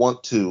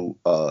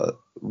to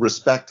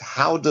respect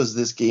how does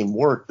this game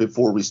work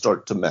before we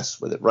start to mess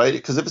with it, right?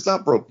 Because if it's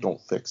not broke,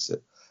 don't fix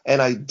it.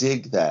 And I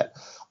dig that.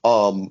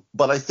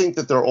 But I think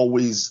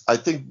that I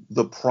think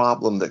the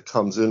problem that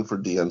comes in for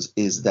DMs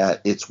is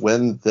that it's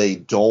when they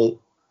don't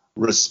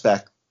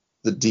respect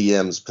the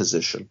DM's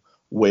position,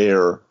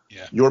 where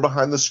you're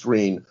behind the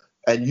screen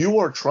and you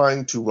are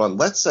trying to run,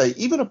 let's say,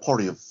 even a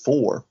party of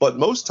 4, but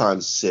most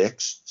times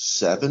 6,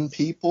 7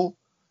 people,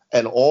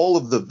 and all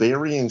of the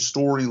varying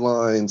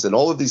storylines and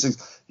all of these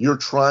things, you're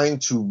trying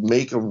to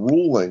make a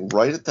ruling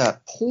right at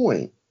that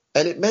point,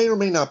 and it may or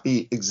may not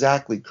be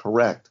exactly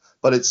correct,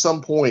 but at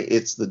some point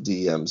it's the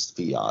DM's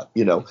fiat.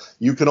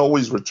 You can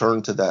always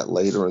return to that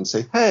later and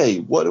say, hey,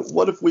 what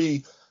if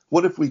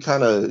we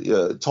kind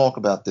of talk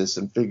about this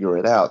and figure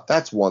it out?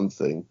 That's one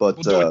thing, but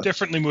we'll do it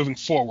differently moving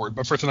forward.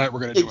 But for tonight,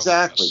 we're going to do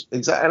exactly.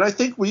 And I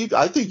think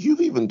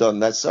you've even done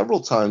that several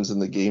times in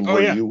the game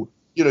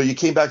you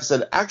came back and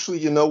said, actually,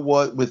 you know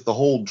what, with the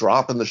whole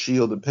dropping the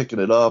shield and picking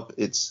it up,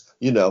 it's,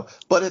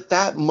 but at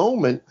that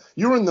moment,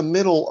 you're in the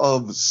middle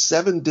of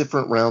 7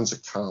 different rounds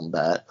of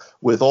combat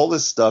with all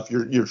this stuff.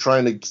 You're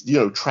trying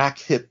to, track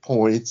hit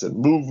points and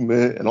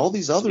movement and all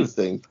these other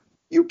things.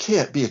 You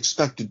can't be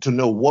expected to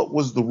know what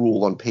was the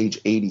rule on page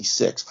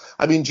 86.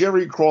 I mean,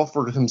 Jerry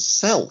Crawford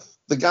himself,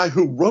 the guy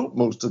who wrote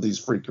most of these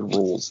freaking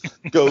rules,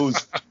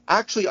 goes,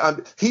 actually,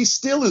 he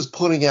still is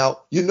putting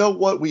out, you know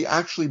what, we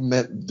actually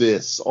meant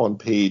this on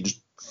page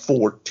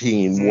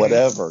 14,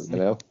 whatever,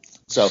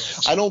 So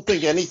I don't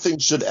think anything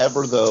should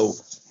ever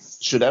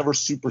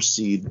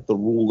supersede the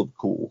rule of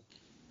cool.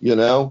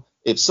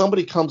 If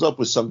somebody comes up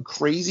with some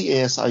crazy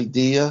ass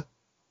idea,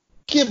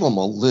 give them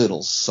a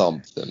little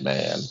something,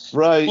 man.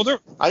 Right? Well,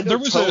 I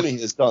know Tony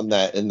has done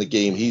that in the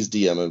game he's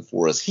DMing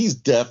for us. He's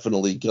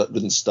definitely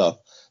gotten stuff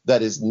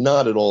that is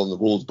not at all in the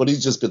rules, but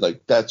he's just been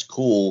like, that's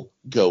cool,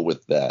 go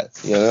with that,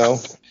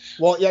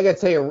 Well, yeah, I got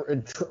to tell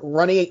you,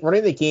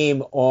 running the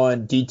game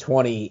on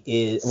D20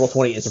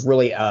 Roll20 is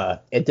really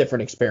a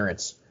different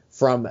experience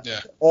from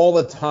all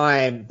the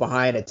time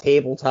behind a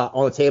tabletop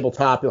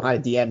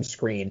behind a DM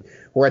screen,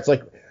 where it's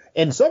like,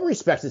 in some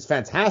respects, it's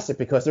fantastic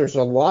because there's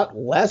a lot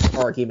less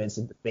arguments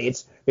and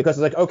debates because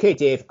it's like, okay,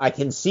 Dave, I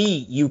can see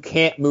you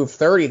can't move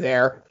 30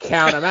 there,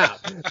 count them out,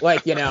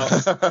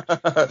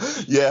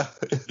 Yeah.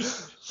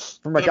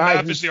 From a guy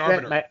who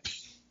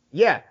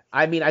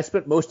I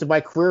spent most of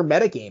my career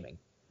metagaming.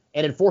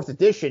 And in 4th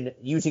edition,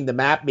 using the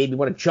map made me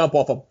want to jump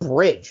off a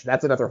bridge.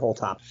 That's another whole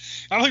topic.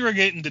 I don't think we're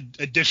getting into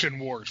edition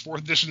wars. 4th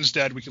edition is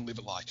dead. We can leave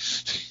it lie.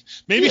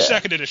 Maybe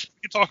 2nd edition.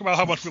 We can talk about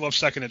how much we love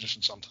 2nd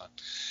edition sometime.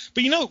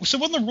 But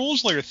so on the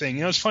rules layer thing,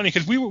 it's funny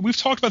because we've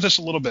talked about this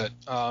a little bit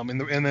in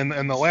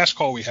the last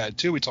call we had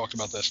too. We talked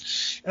about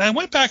this, and I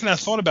went back and I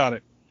thought about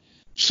it.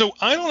 So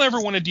I don't ever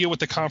want to deal with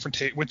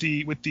the with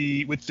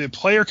the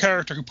player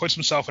character who puts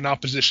himself in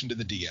opposition to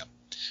the DM.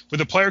 With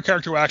the player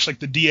character who acts like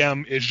the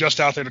DM is just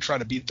out there to try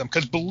to beat them.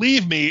 Because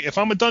believe me, if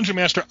I'm a dungeon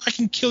master, I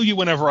can kill you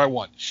whenever I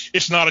want.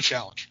 It's not a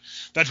challenge.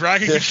 That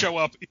dragon can show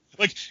up.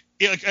 Like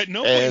at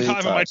no point in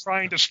time am I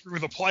trying to screw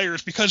the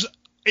players because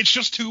it's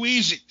just too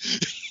easy.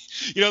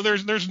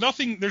 There's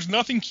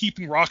nothing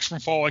keeping rocks from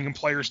falling and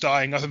players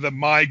dying other than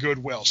my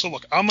goodwill. So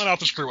look, I'm not out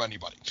to screw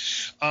anybody.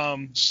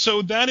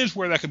 So that is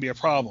where that could be a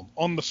problem.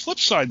 On the flip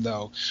side,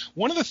 though,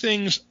 one of the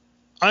things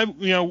a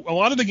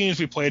lot of the games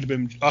we played have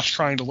been us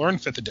trying to learn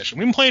 5th edition.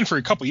 We've been playing for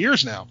a couple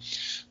years now,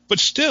 but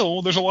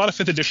still, there's a lot of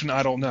 5th edition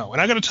I don't know.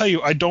 And I got to tell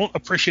you, I don't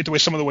appreciate the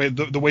ways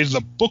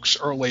the books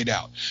are laid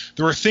out.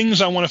 There are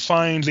things I want to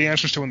find the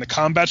answers to in the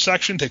combat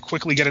section to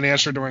quickly get an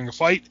answer during a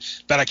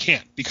fight that I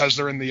can't because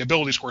they're in the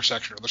ability score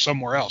section or they're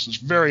somewhere else. It's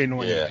very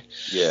annoying.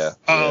 Yeah.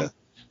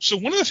 So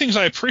one of the things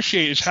I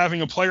appreciate is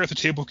having a player at the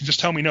table who can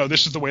just tell me, no,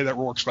 this is the way that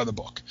works by the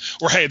book.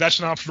 Or, hey, that's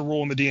an optional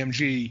rule in the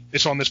DMG.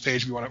 It's on this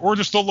page if you want it. Or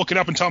just they'll look it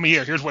up and tell me,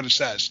 here's what it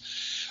says.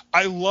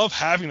 I love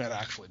having that,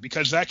 actually,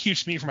 because that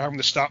keeps me from having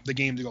to stop the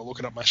game to go look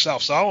it up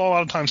myself. So I'll a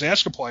lot of times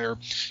ask a player,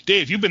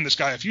 Dave, you've been this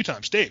guy a few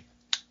times. Dave,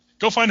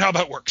 go find how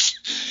that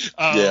works.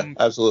 Yeah,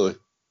 absolutely.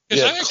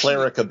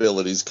 Cleric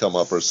abilities come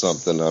up or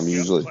something. I'm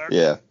usually,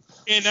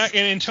 And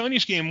in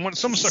Tony's game,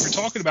 some of the stuff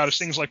you're talking about is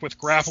things like with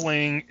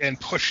grappling and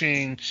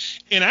pushing,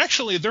 and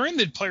actually they're in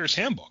the player's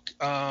handbook.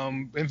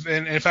 And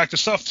in fact,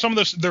 some of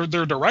this they're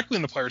directly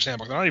in the player's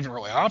handbook. They're not even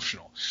really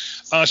optional.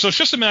 So it's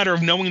just a matter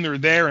of knowing they're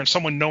there and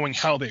someone knowing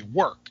how they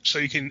work, so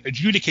you can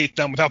adjudicate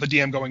them without the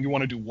DM going, "You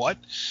want to do what?"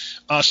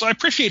 So I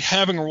appreciate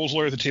having a rules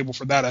lawyer at the table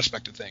for that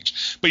aspect of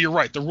things. But you're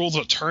right, the rules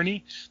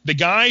attorney, the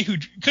guy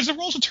because the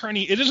rules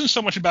attorney, it isn't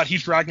so much about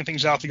he's dragging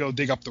things out to go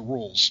dig up the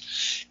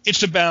rules.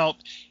 It's about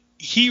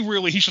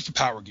he's just a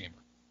power gamer.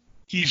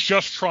 He's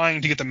just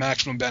trying to get the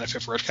maximum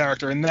benefit for his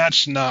character, and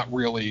that's not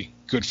really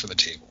good for the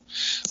table.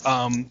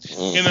 And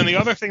then the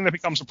other thing that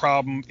becomes a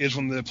problem is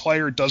when the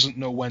player doesn't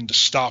know when to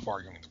stop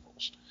arguing the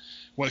rules.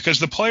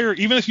 Because the player,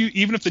 even if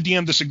the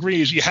DM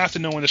disagrees, you have to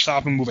know when to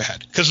stop and move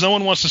ahead. Because no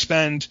one wants to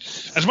spend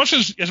as much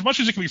as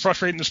it can be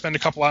frustrating to spend a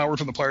couple hours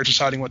when the player is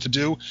deciding what to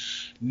do.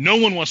 No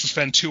one wants to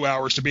spend 2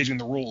 hours debating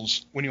the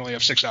rules when you only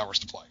have 6 hours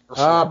to play.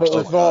 But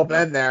we've all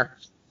been there.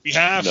 We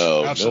have.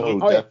 No,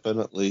 absolutely.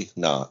 Definitely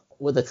not.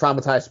 With a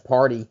traumatized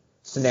party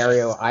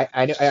scenario, I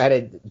had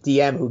a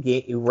DM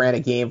who ran a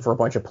game for a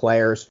bunch of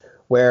players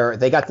where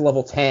they got to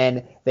level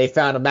 10, they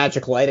found a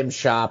magical item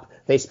shop,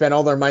 they spent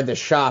all their money to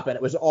shop, and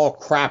it was all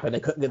crap, and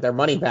they couldn't get their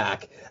money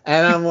back.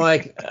 And I'm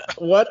like,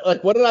 what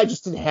did I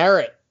just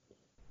inherit?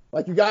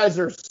 Like, you guys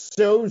are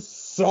so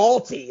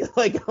salty.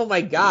 Like, oh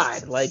my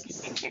god. Like,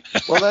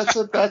 well,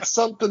 that's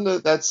something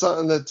that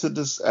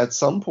at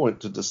some point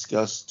to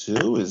discuss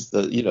too, is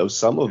that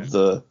some of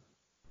the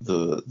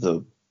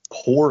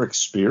poor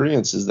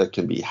experiences that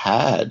can be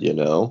had,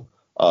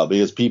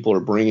 because people are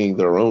bringing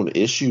their own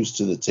issues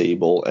to the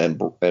table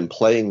and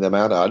playing them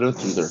out either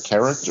through their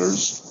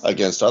characters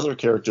against other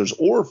characters,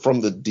 or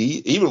from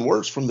even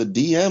worse, from the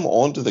DM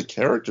onto the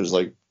characters.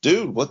 Like,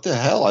 dude, what the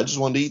hell? I just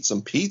wanted to eat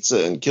some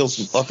pizza and kill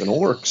some fucking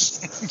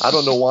orcs. I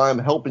don't know why I'm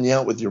helping you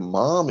out with your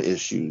mom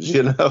issues,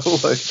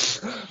 Like,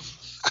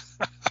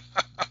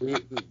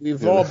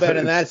 We've all been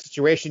in that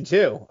situation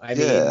too. I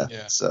mean,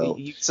 so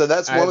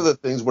that's one of the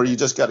things where you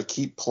just got to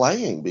keep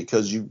playing,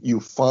 because you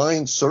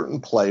find certain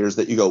players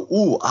that you go,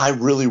 ooh, I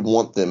really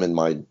want them in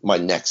my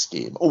next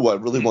game. Oh, I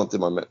really want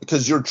them on,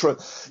 because you're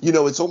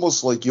it's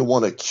almost like you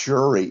want to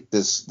curate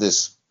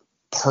this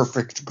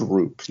perfect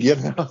group,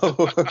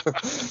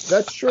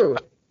 That's true.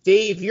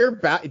 Dave,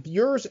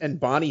 yours and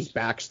Bonnie's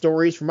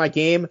backstories for my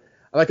game.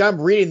 Like,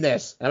 I'm reading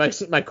this, and I'm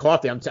sitting my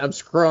coffee. I'm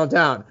scrolling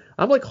down.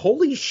 I'm like,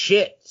 holy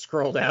shit!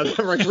 Scroll down.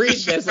 I'm like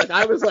reading this. Like,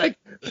 I was like,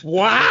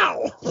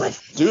 wow.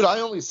 Dude, I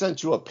only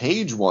sent you a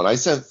page one. I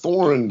sent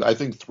Thorin, I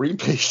think, 3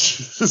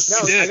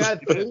 pages.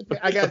 No,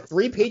 I got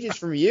 3 pages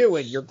from you,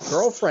 and your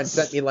girlfriend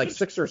sent me like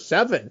 6 or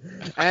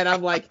 7. And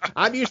I'm like,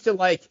 I'm used to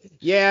like,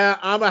 yeah,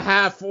 I'm a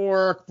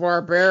half-orc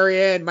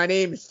barbarian. My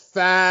name's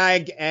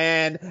Thag,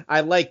 and I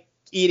like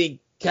eating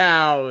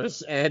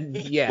cows. And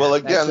yeah. Well,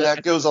 again,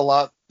 that goes a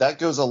lot. That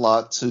goes a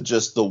lot to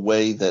just the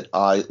way that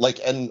I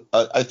like, and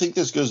I think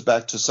this goes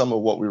back to some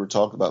of what we were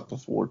talking about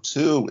before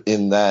too,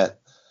 in that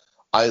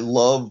I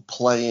love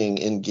playing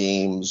in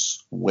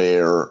games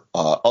where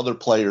other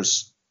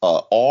players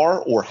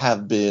are or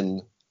have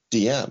been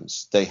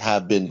DMs. They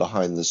have been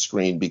behind the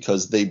screen,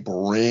 because they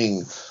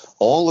bring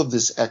all of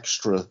this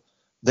extra.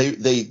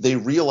 They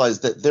realize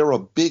that they're a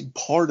big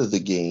part of the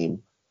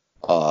game.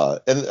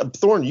 And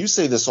Thorne, you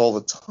say this all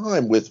the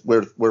time with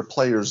where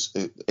players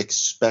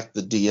expect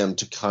the DM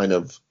to kind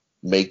of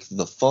make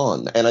the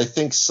fun. And I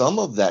think some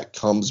of that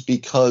comes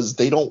because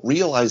they don't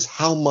realize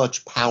how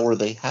much power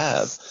they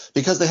have,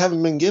 because they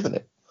haven't been given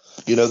it.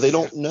 They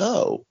don't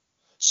know.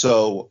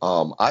 So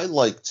I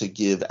like to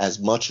give as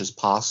much as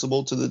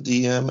possible to the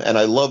DM. And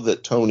I love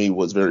that Tony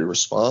was very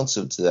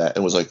responsive to that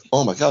and was like,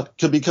 oh, my God,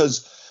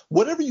 because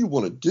whatever you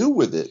want to do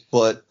with it.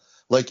 But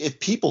like,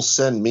 if people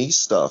send me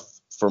stuff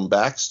from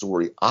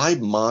backstory, I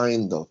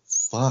mine the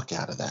fuck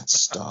out of that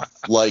stuff.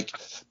 Like,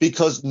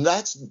 because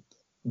that's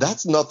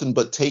nothing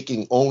but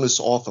taking onus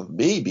off of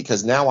me,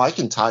 because now I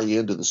can tie you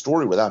into the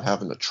story without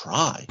having to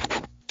try.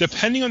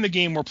 Depending on the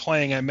game we're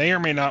playing, I may or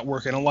may not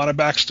work in a lot of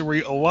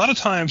backstory. A lot of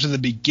times in the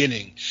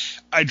beginning,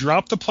 I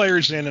drop the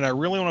players in and I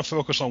really want to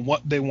focus on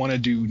what they want to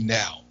do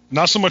now.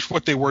 Not so much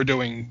what they were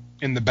doing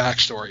in the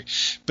backstory.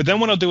 But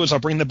then what I'll do is I'll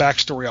bring the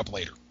backstory up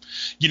later.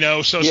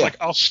 So it's like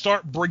I'll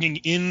start bringing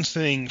in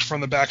things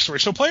from the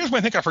backstory. So players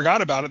might think I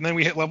forgot about it, and then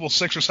we hit level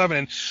 6 or 7,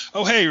 and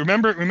oh hey,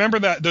 remember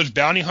that those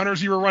bounty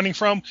hunters you were running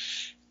from?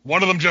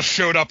 One of them just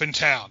showed up in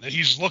town, and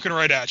he's looking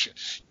right at you.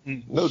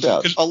 No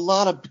doubt. A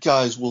lot of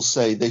guys will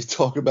say, they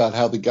talk about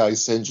how the guy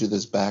sends you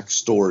this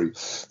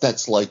backstory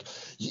that's like,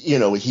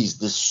 he's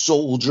the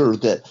soldier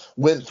that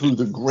went through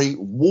the Great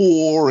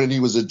War, and he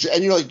was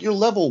and you're like, you're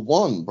level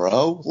 1,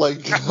 bro.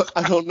 Like,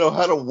 I don't know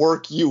how to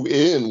work you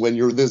in when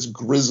you're this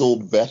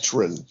grizzled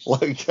veteran.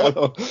 Like,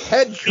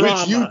 head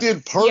trauma. Which you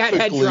did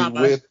perfectly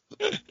with.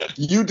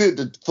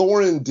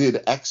 Thorin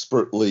did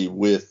expertly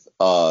with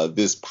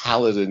this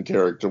paladin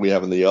character we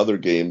have in the other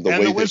game.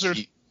 And the wizard.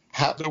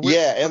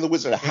 And the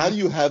wizard. How do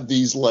you have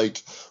these like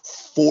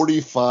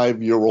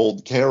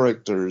 45-year-old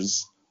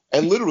characters,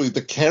 and literally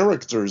the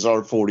characters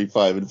are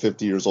 45 and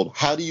 50 years old?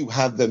 How do you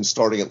have them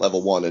starting at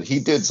level 1? And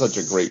he did such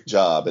a great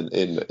job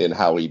in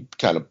how he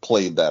kind of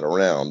played that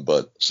around.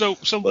 But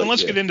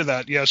let's get into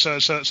that. Yeah.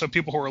 So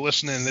people who are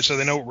listening, so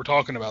they know what we're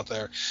talking about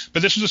there.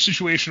 But this is a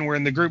situation where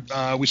in the group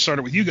we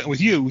started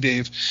with you,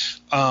 Dave.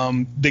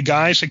 The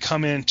guys had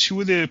come in.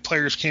 2 of the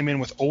players came in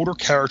with older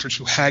characters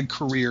who had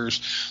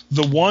careers.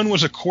 The one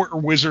was a court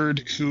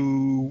wizard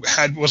who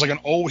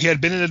he had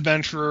been an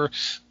adventurer,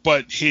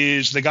 but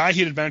the guy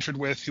he had adventured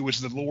with, who was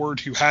the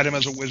lord who had him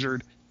as a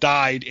wizard,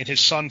 died, and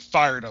his son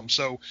fired him.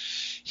 So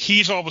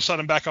he's all of a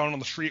sudden back out on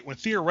the street, when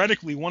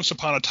theoretically, once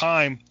upon a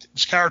time,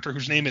 this character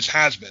whose name is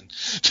Hasbin,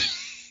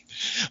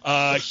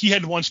 he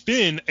had once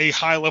been a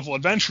high-level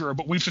adventurer,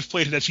 but we've just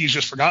played it as he's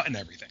just forgotten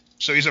everything.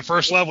 So he's at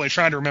first level and he's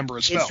trying to remember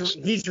his spells.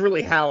 He's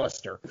really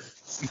Hallister.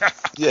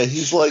 Yeah,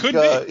 he's like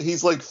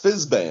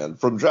Fizzban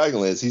from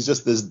Dragonlance. He's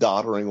just this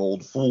doddering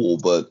old fool,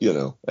 but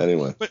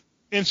anyway.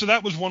 And so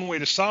that was one way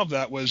to solve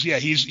that was,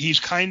 he's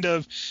kind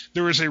of,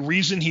 there is a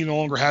reason he no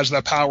longer has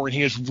that power, and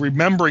he is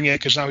remembering it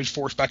because now he's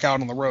forced back out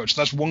on the road.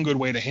 So that's one good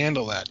way to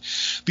handle that.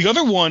 The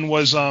other one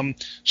was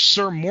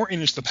Sir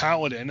Morton is the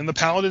paladin, and the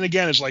paladin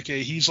again is like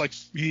he's like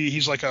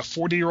a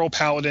 40-year-old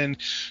paladin.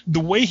 The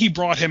way he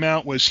brought him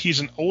out was he's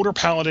an older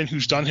paladin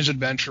who's done his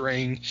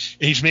adventuring,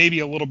 and he's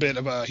maybe a little bit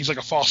of he's like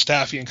a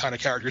Falstaffian kind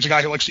of character. He's a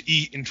guy who likes to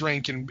eat and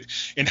drink and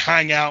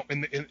hang out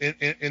in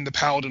the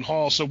paladin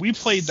hall. So we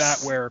played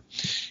that where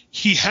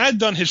he had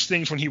done his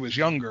things when he was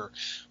younger,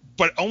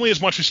 but only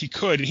as much as he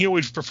could, and he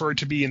always preferred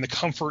to be in the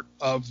comfort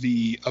of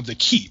the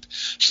keep.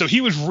 So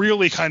he was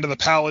really kind of the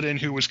paladin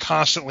who was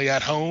constantly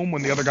at home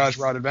when the other guys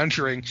were out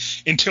adventuring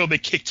until they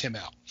kicked him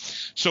out.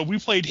 So we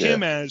played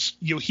him as,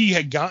 he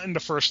had gotten to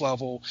first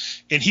level,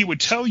 and he would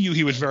tell you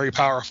he was very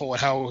powerful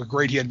and how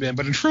great he had been.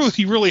 But in truth,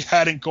 he really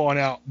hadn't gone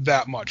out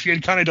that much. He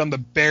had kind of done the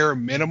bare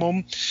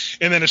minimum.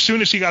 And then as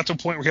soon as he got to a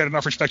point where he had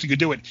enough respect he could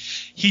do it,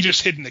 he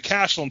just hid in the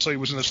castle until he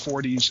was in his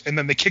 40s. And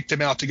then they kicked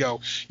him out to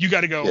go, you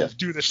got to go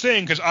do this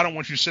thing because I don't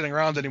want you sitting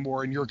around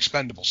anymore and you're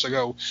expendable.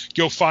 So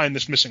go find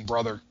this missing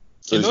brother.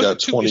 So he's got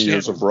 20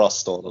 years of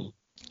rust on him.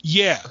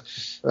 Yeah,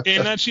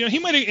 and that's he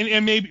might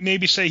and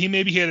maybe say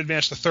he had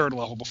advanced to third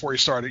level before he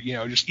started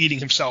just eating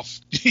himself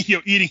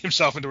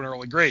into an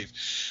early grave.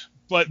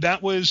 But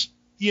that was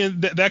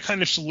that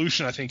kind of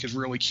solution I think is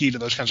really key to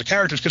those kinds of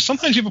characters, because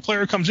sometimes you have a player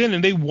who comes in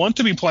and they want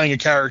to be playing a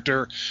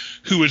character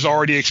who is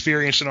already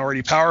experienced and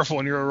already powerful,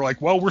 and you're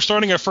like, well, we're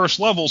starting at first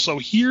level, so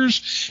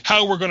here's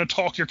how we're going to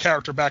talk your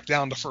character back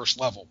down to first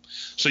level.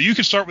 So you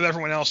can start with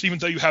everyone else, even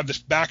though you have this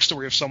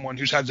backstory of someone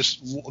who's had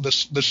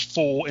this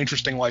full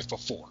interesting life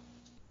before.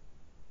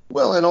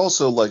 Well, and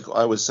also, like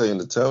I was saying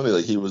to Tony,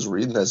 like he was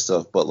reading that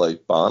stuff, but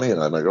like Bonnie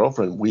and I, my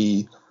girlfriend,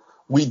 we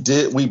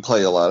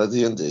play a lot of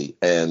D&D,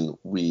 and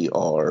we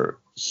are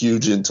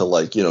huge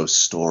into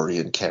story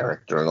and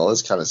character and all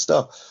this kind of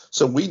stuff.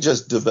 So we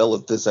just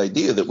developed this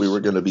idea that we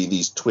were going to be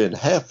these twin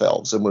half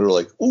elves, and we were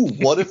like, ooh,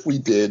 what if we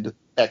did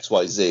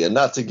XYZ? And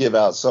not to give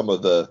out some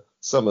of the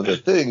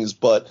things,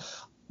 but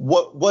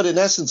what in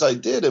essence I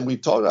did, and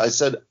I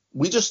said,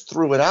 we just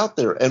threw it out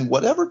there, and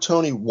whatever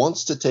Tony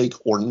wants to take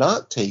or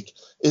not take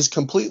is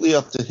completely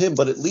up to him,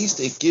 but at least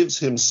it gives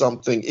him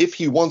something. If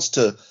he wants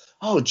to,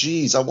 I want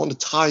to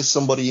tie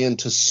somebody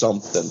into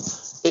something,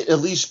 it at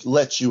least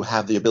lets you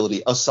have the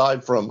ability,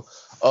 aside from,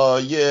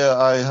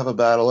 I have a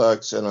battle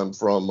axe and I'm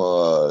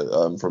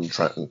from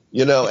Trenton,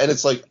 and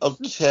it's like,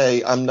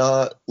 okay, I'm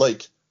not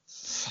like,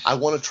 I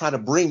want to try to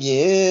bring you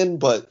in,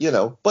 but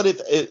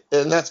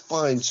and that's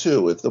fine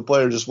too. If the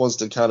player just wants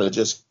to kind of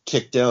just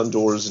kick down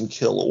doors and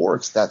kill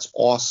orcs, that's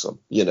awesome,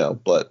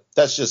 but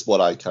that's just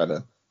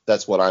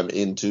that's what I'm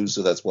into.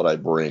 So that's what I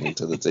bring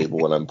to the table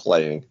when I'm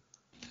playing,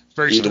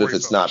 even if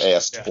it's not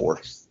asked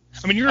for.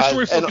 I mean, you're a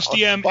story-focused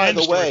DM. By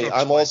the way,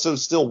 I'm also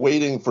still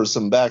waiting for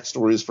some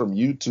backstories from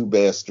you two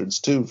bastards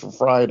too for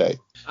Friday.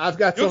 I've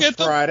got some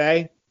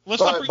Friday. Let's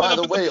not bring that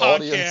up in the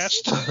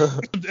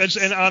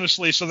podcast. And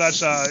honestly, so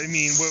that's, I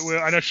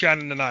know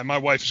Shannon and I, my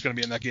wife is going to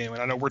be in that game,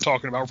 and I know we're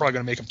probably going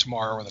to make them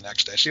tomorrow or the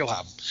next day, so you'll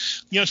have them.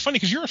 It's funny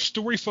because you're a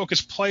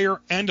story-focused player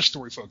and a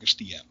story-focused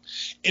DM.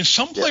 And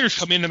some players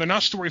come in and they're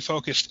not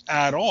story-focused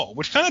at all,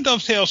 which kind of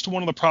dovetails to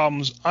one of the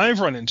problems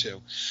I've run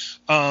into.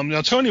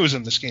 Now, Tony was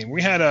in this game.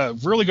 We had a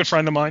really good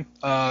friend of mine.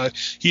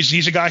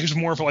 He's a guy who's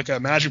more of a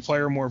Magic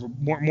player, more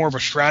of a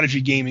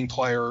strategy gaming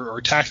player or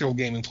a tactical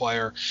gaming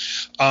player.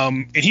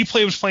 And he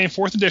was playing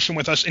 4th edition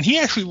with us, and he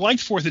actually liked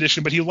 4th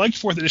edition, but he liked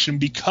 4th edition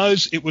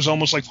because it was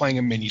almost like playing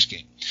a minis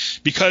game,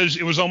 because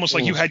it was almost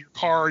like you had your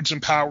cards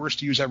and powers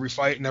to use every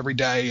fight and every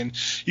day, and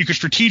you could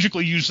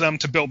strategically use them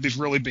to build these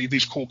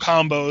cool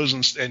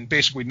combos and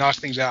basically knock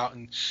things out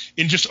and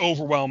just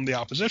overwhelm the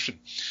opposition.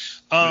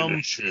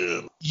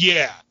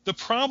 Yeah, the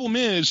problem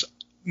is,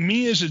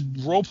 me as a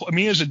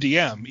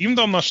DM, even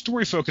though I'm not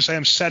story focused, I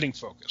am setting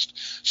focused.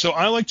 So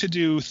I like to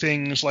do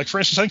things like, for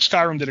instance, I think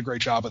Skyrim did a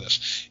great job of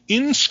this.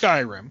 In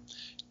Skyrim,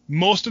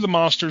 most of the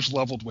monsters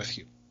leveled with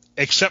you,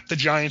 except the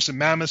giants and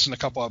mammoths and a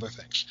couple other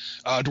things.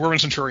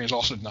 Dwarven Centurions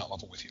also did not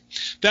level with you.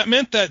 That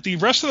meant that the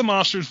rest of the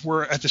monsters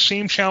were at the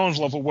same challenge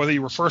level, whether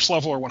you were first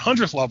level or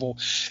 100th level,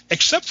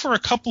 except for a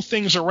couple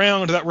things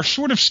around that were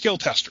sort of skill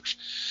testers.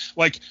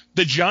 Like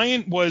the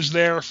giant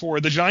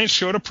the giants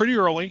showed up pretty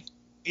early.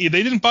 They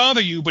didn't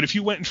bother you, but if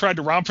you went and tried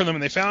to rob from them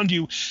and they found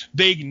you,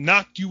 they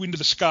knocked you into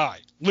the sky.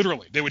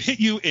 Literally. They would hit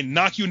you and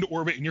knock you into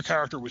orbit, and your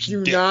character was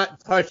dead. Do not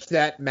touch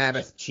that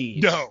mammoth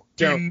cheese. No.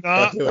 Do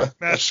not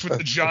mess with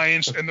the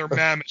giants and their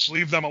mammoths.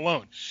 Leave them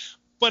alone.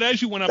 But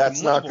as you went up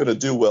That's not going to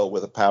do well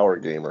with a power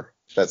gamer.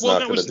 That's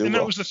not going to do well. And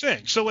that was the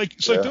thing. So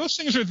those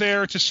things are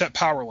there to set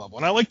power level,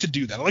 and I like to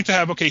do that. I like to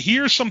have,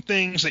 here's some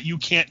things that you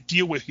can't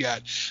deal with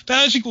yet,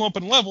 that as you go up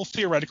in level,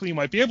 theoretically, you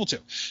might be able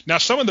to. Now,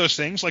 some of those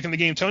things, like in the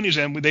game Tony's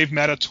in, they've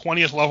met a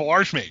 20th level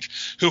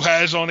Archmage who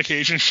has, on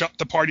occasion, shut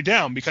the party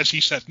down because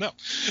he said no.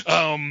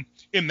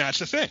 And that's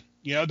the thing.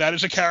 That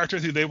is a character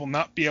who they will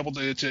not be able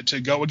to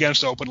go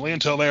against openly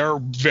until they are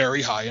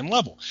very high in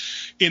level.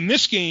 In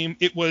this game,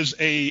 it was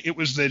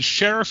the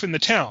sheriff in the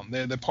town.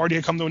 The party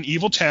had come to an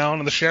evil town,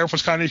 and the sheriff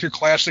was kind of your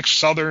classic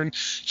southern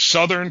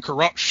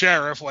corrupt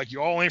sheriff, like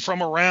you all ain't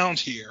from around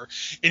here.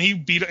 And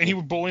he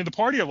would bully the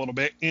party a little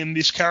bit, and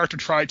this character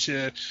tried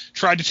to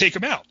take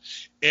him out.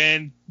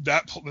 And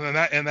that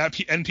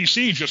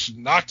NPC just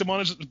knocked him on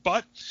his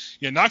butt,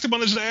 knocked him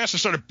on his ass and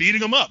started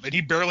beating him up, and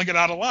he barely got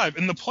out alive.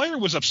 And the player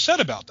was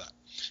upset about that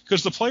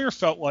because the player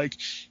felt like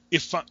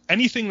if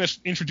anything that's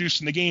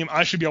introduced in the game,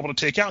 I should be able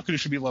to take out because it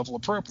should be level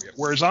appropriate.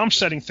 Whereas I'm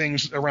setting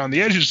things around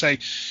the edges to say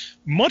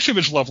much of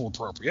it's level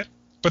appropriate,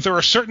 but there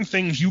are certain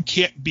things you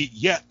can't beat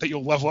yet that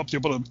you'll level up to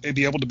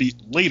be able to beat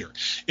later.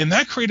 And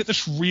that created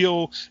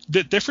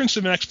the difference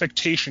in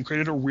expectation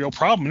created a real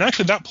problem. And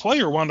actually that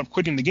player wound up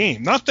quitting the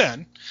game. Not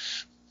then,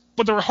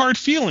 But there were hard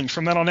feelings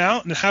from that on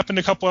out, and it happened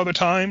a couple other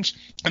times,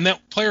 and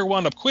that player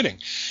wound up quitting.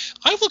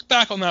 I look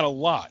back on that a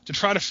lot to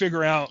try to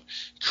figure out,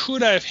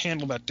 could I have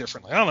handled that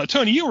differently? I don't know.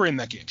 Tony, you were in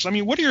that game. So, I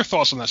mean, what are your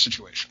thoughts on that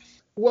situation?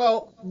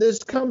 Well,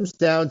 this comes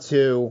down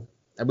to,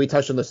 and we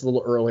touched on this a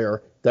little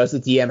earlier, does the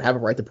DM have a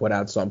right to put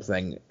out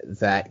something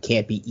that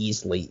can't be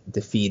easily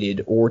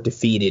defeated or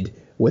defeated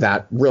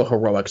without real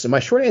heroics? And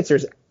my short answer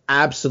is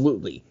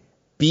absolutely.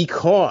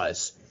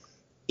 Because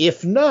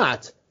if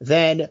not,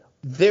 then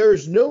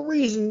there's no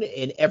reason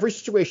in every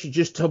situation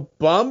just to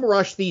bum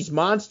rush these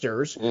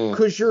monsters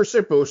because you're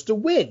supposed to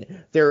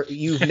win.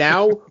 You've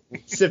now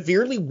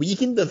severely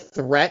weakened the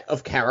threat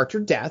of character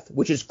death,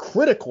 which is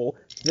critical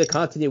to the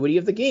continuity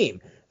of the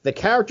game. The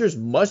characters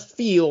must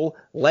feel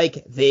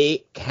like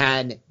they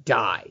can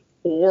die,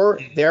 or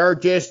they're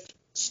just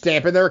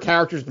stamping their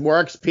characters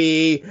more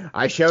XP.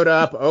 I showed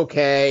up,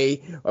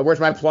 okay. Where's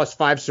my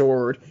 +5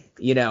 sword?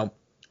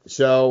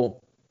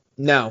 So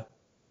no.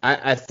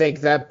 I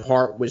think that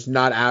part was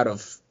not out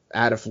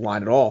of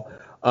line at all.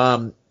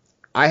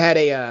 I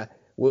had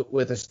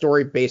with a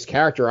story-based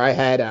character, I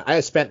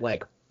had spent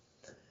like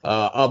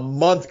a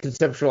month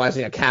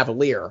conceptualizing a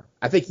cavalier.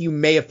 I think you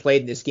may have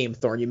played in this game,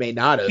 Thorn. You may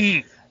not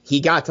have. He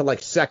got to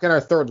like second or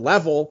third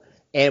level,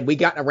 and we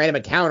got in a random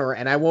encounter.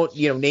 And I won't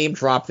name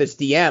drop this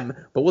DM,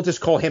 but we'll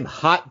just call him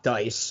Hot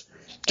Dice.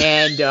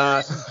 And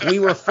we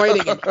were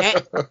fighting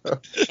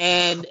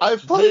and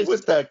I've played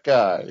with that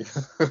guy.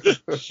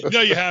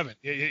 No, you haven't.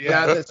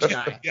 Yeah, this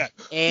guy. Yeah.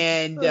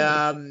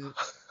 And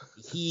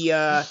he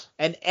and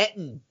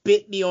Etten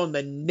bit me on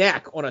the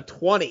neck on a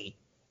 20.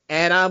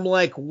 And I'm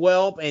like,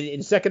 well, and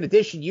in second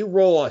edition, you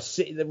roll the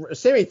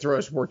saving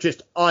throws were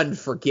just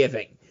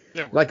unforgiving.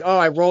 Yeah. Like, oh,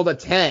 I rolled a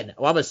 10.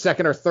 Well, I'm a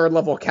second or third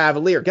level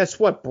cavalier. Guess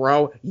what,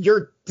 bro?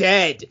 You're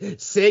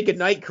dead. Say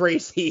goodnight,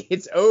 Gracie.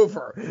 It's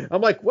over. I'm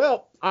like,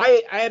 well,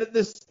 I had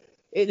this,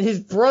 and his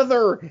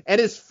brother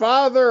and his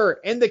father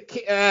and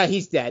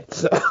he's dead.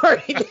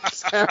 Sorry,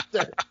 next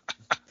chapter.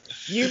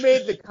 You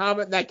made the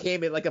comment that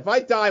came in, like, if I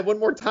die one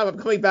more time, I'm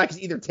coming back as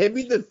either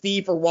Timmy the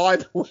Thief or Wally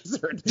the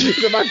Wizard.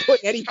 Because I'm not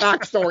putting any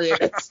backstory in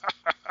it.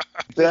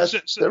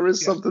 There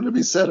is something to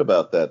be said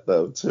about that,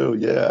 though, too.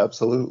 Yeah,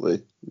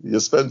 absolutely. You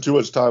spend too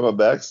much time on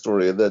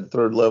backstory, and then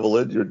third level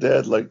in, you're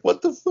dead. Like,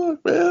 what the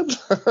fuck, man?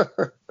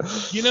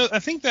 I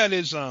think that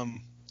is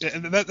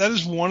that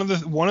is one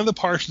of the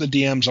parts of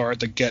the DM's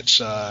art that gets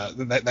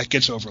that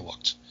gets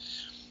overlooked.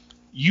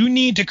 You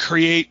need to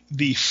create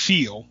the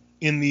feel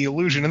in the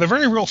illusion and the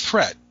very real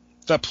threat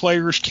that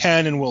players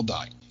can and will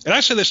die. And I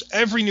say this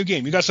every new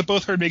game. You guys have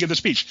both heard me give the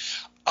speech.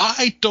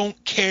 I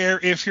don't care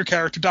if your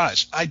character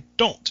dies. I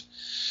don't.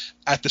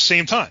 At the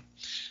same time,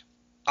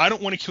 I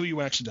don't want to kill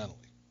you accidentally.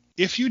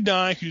 If you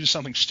die because you did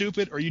something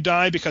stupid, or you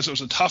die because it was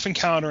a tough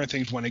encounter and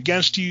things went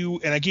against you,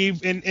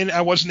 and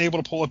I wasn't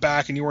able to pull it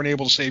back and you weren't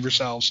able to save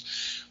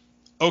yourselves,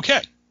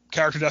 okay,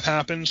 character death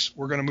happens.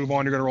 We're going to move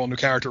on. You're going to roll a new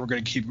character. We're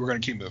going to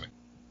keep moving.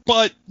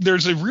 But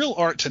there's a real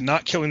art to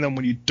not killing them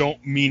when you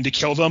don't mean to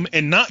kill them,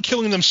 and not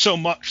killing them so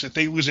much that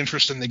they lose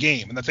interest in the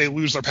game and that they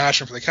lose their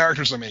passion for the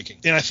characters they're making.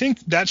 And I think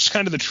that's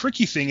kind of the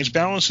tricky thing, is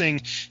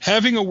balancing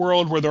having a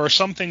world where there are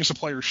some things the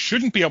players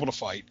shouldn't be able to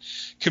fight,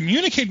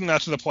 communicating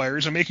that to the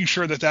players, and making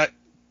sure that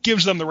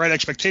gives them the right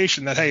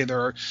expectation that, hey,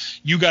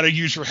 you got to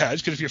use your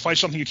heads, because if you fight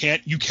something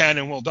you can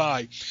and will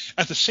die.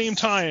 At the same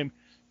time,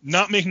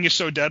 not making it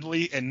so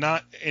deadly and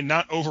not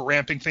over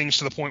ramping things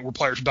to the point where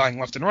players are dying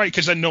left and right,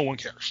 because then no one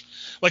cares.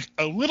 Like,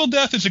 a little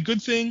death is a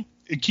good thing.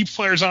 It keeps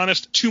players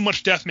honest. Too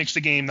much death makes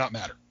the game not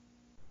matter.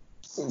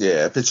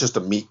 Yeah, if it's just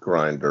a meat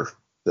grinder,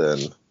 then,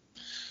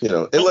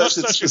 unless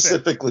it's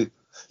specifically,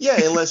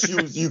 unless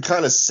you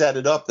kind of set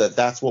it up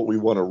that's what we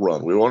want to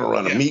run. We want to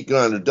run a meat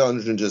grinder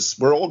dungeon.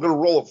 We're all going to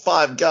roll up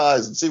 5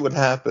 guys and see what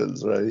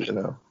happens, right?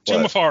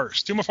 Tomb of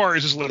Horrors. Tomb of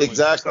Horrors is literally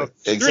exactly.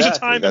 There's a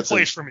time and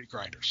place for meat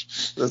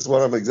grinders. That's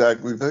what I'm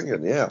exactly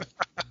thinking. Yeah.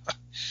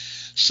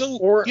 So,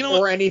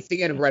 or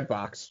anything in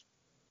Redbox.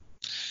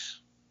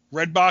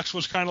 Redbox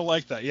was kind of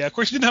like that. Yeah, of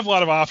course, you didn't have a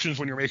lot of options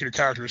when you're making your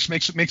character.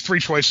 Just make 3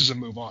 choices and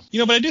move on.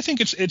 But I do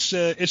think it's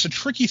a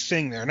tricky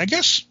thing there, and I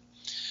guess.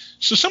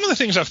 So some of the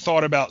things I've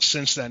thought about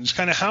since then is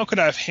kind of how could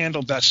I have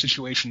handled that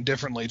situation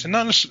differently?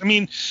 Sometimes you're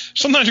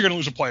going to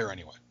lose a player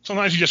anyway.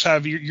 Sometimes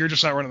you're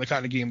just not running the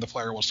kind of game the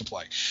player wants to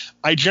play.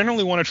 I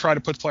generally want to try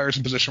to put players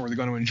in a position where they're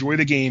going to enjoy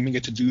the game and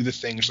get to do the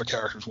things their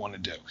characters want to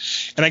do.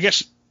 And I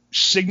guess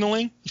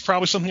signaling is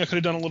probably something I could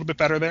have done a little bit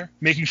better there,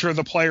 making sure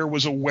the player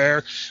was aware,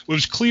 it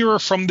was clearer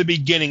from the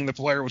beginning the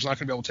player was not going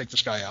to be able to take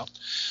this guy out.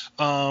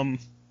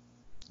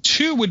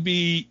 2 would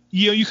be,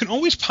 you can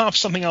always pop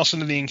something else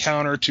into the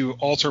encounter to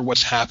alter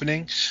what's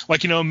happening.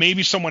 Like,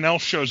 maybe someone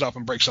else shows up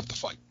and breaks up the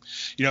fight.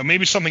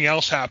 Maybe something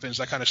else happens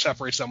that kind of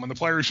separates them when the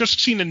player has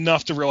just seen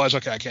enough to realize,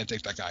 okay, I can't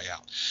take that guy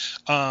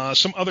out.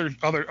 Some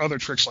other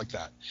tricks like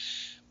that.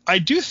 I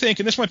do think,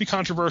 and this might be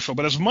controversial,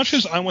 but as much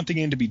as I want the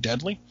game to be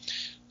deadly,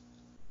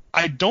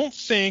 I don't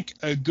think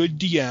a good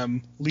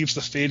DM leaves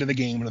the fate of the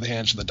game into the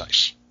hands of the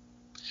dice.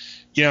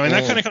 And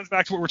that kind of comes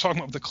back to what we're talking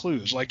about with the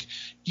clues. Like,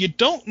 you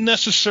don't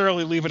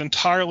necessarily leave it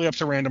entirely up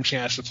to random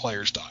chance if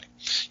players die.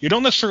 You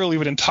don't necessarily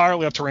leave it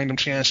entirely up to random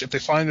chance if they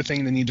find the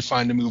thing they need to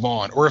find to move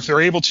on, or if they're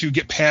able to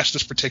get past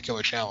this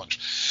particular challenge.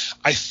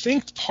 I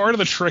think part of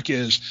the trick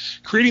is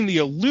creating the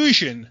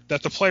illusion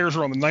that the players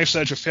are on the knife's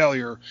edge of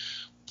failure,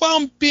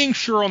 while being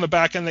sure on the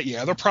back end that,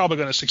 they're probably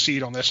going to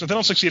succeed on this. If they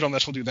don't succeed on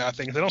this, we'll do that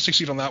thing. If they don't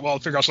succeed on that, well, I'll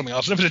figure out something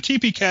else. And if it's a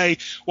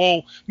TPK,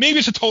 well, maybe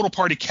it's a total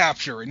party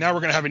capture, and now we're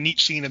going to have a neat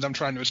scene of them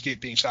trying to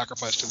escape being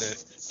sacrificed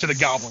to the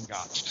goblin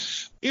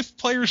gods. If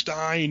players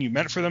die and you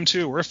meant for them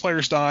to, or if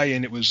players die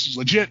and it was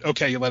legit,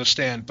 okay, you let it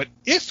stand. But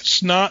if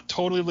it's not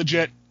totally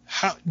legit,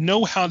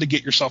 know how to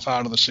get yourself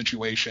out of the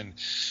situation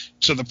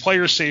so the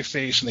players save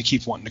face and they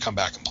keep wanting to come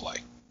back and play.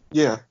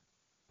 Yeah,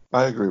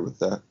 I agree with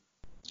that.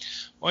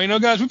 Well,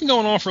 guys, we've been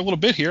going on for a little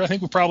bit here. I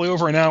think we're probably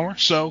over an hour.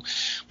 So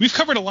we've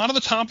covered a lot of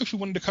the topics we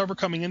wanted to cover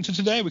coming into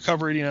today. We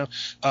covered,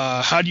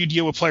 how do you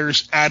deal with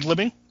players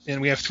ad-libbing? And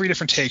we have 3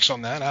 different takes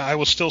on that. I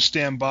will still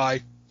stand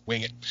by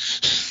wing it.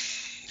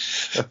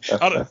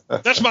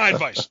 That's my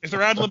advice. If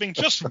they're ad-libbing,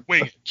 just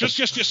wing it.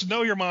 Just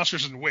know your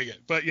monsters and wing it.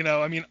 But,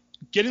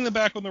 getting them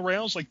back on the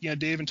rails, like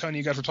Dave and Tony,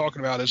 you guys were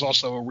talking about, is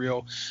also a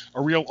real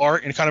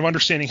art, and kind of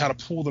understanding how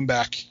to pull them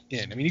back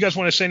in. You guys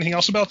want to say anything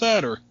else about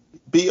that, or?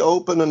 Be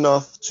open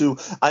enough to.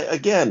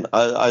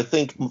 I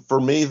think for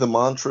me the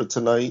mantra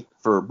tonight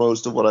for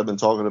most of what I've been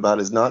talking about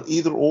is not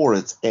either or,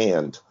 it's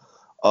and.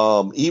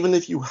 Even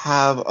if you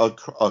have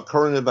a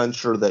current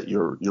adventure that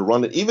you're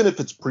running, even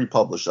if it's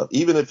pre-published stuff,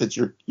 even if it's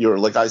your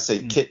like I say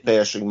kit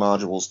bashing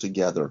modules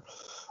together,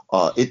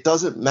 it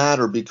doesn't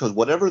matter, because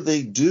whatever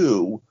they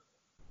do,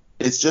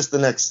 it's just the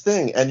next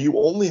thing, and you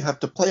only have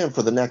to play them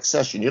for the next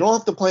session. You don't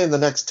have to play in the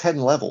next 10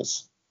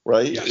 levels,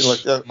 right?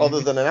 Yes. Other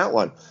than an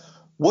outline.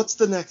 What's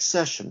the next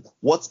session?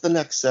 What's the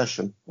next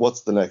session?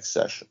 What's the next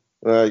session?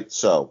 Right?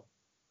 So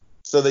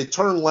they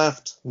turn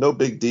left, no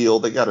big deal.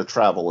 They got to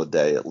travel a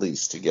day at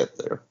least to get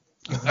there.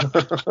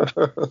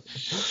 And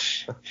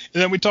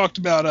then we talked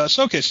about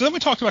so then we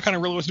talked about kind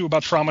of really what to do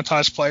about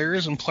traumatized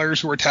players and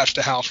players who are attached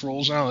to house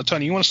rules. I don't know,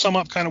 Tony, you want to sum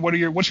up kind of what's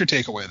your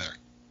takeaway there?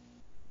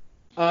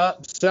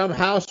 Some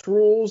house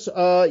rules,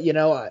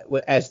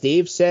 as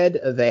Dave said,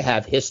 they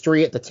have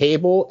history at the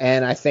table,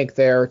 and I think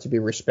they're to be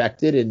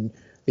respected in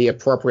the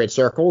appropriate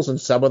circles, and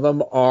some of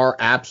them are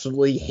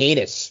absolutely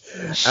heinous.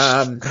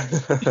 And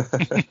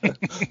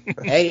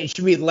it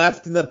should be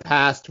left in the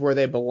past where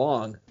they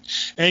belong.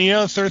 And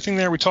the third thing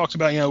there we talked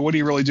about, what do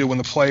you really do when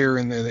the player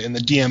and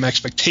the DM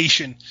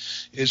expectation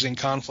is in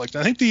conflict?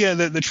 And I think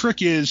the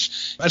trick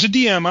is, as a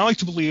DM, I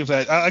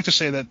like to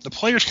say that the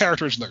player's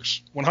character is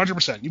theirs,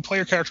 100%. You play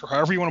your character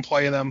however you want to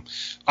play them.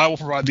 I will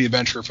provide the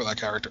adventure for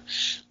that character.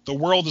 The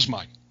world is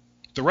mine.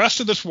 The rest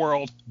of this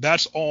world,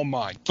 that's all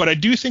mine. But I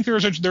do think there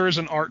is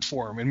an art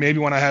form, and maybe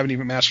one I haven't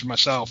even mastered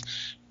myself,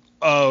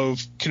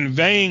 of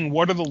conveying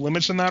what are the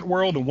limits in that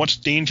world and what's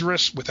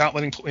dangerous without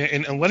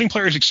letting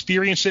players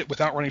experience it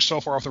without running so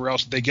far off the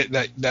rails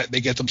that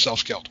they get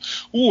themselves killed.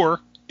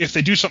 Or if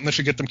they do something that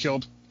should get them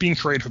killed, being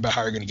creative about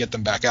how you're going to get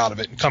them back out of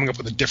it and coming up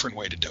with a different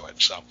way to do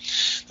it. So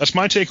that's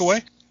my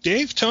takeaway.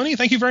 Dave, Tony,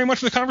 thank you very much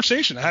for the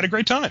conversation. I had a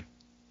great time.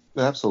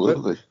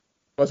 Absolutely. It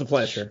was a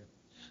pleasure.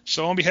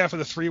 So on behalf of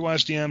the 3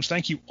 Wise DMs,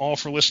 thank you all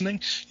for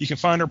listening. You can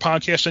find our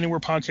podcast anywhere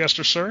podcasts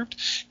are served.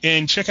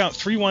 And check out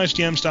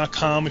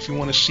 3wisedms.com if you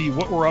want to see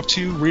what we're up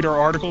to, read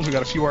our articles. We've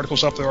got a few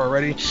articles up there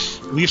already.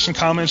 Leave some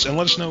comments and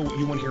let us know what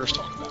you want to hear us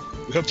talk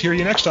about. We hope to hear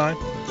you next time,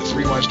 the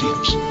 3 Wise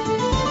DMs.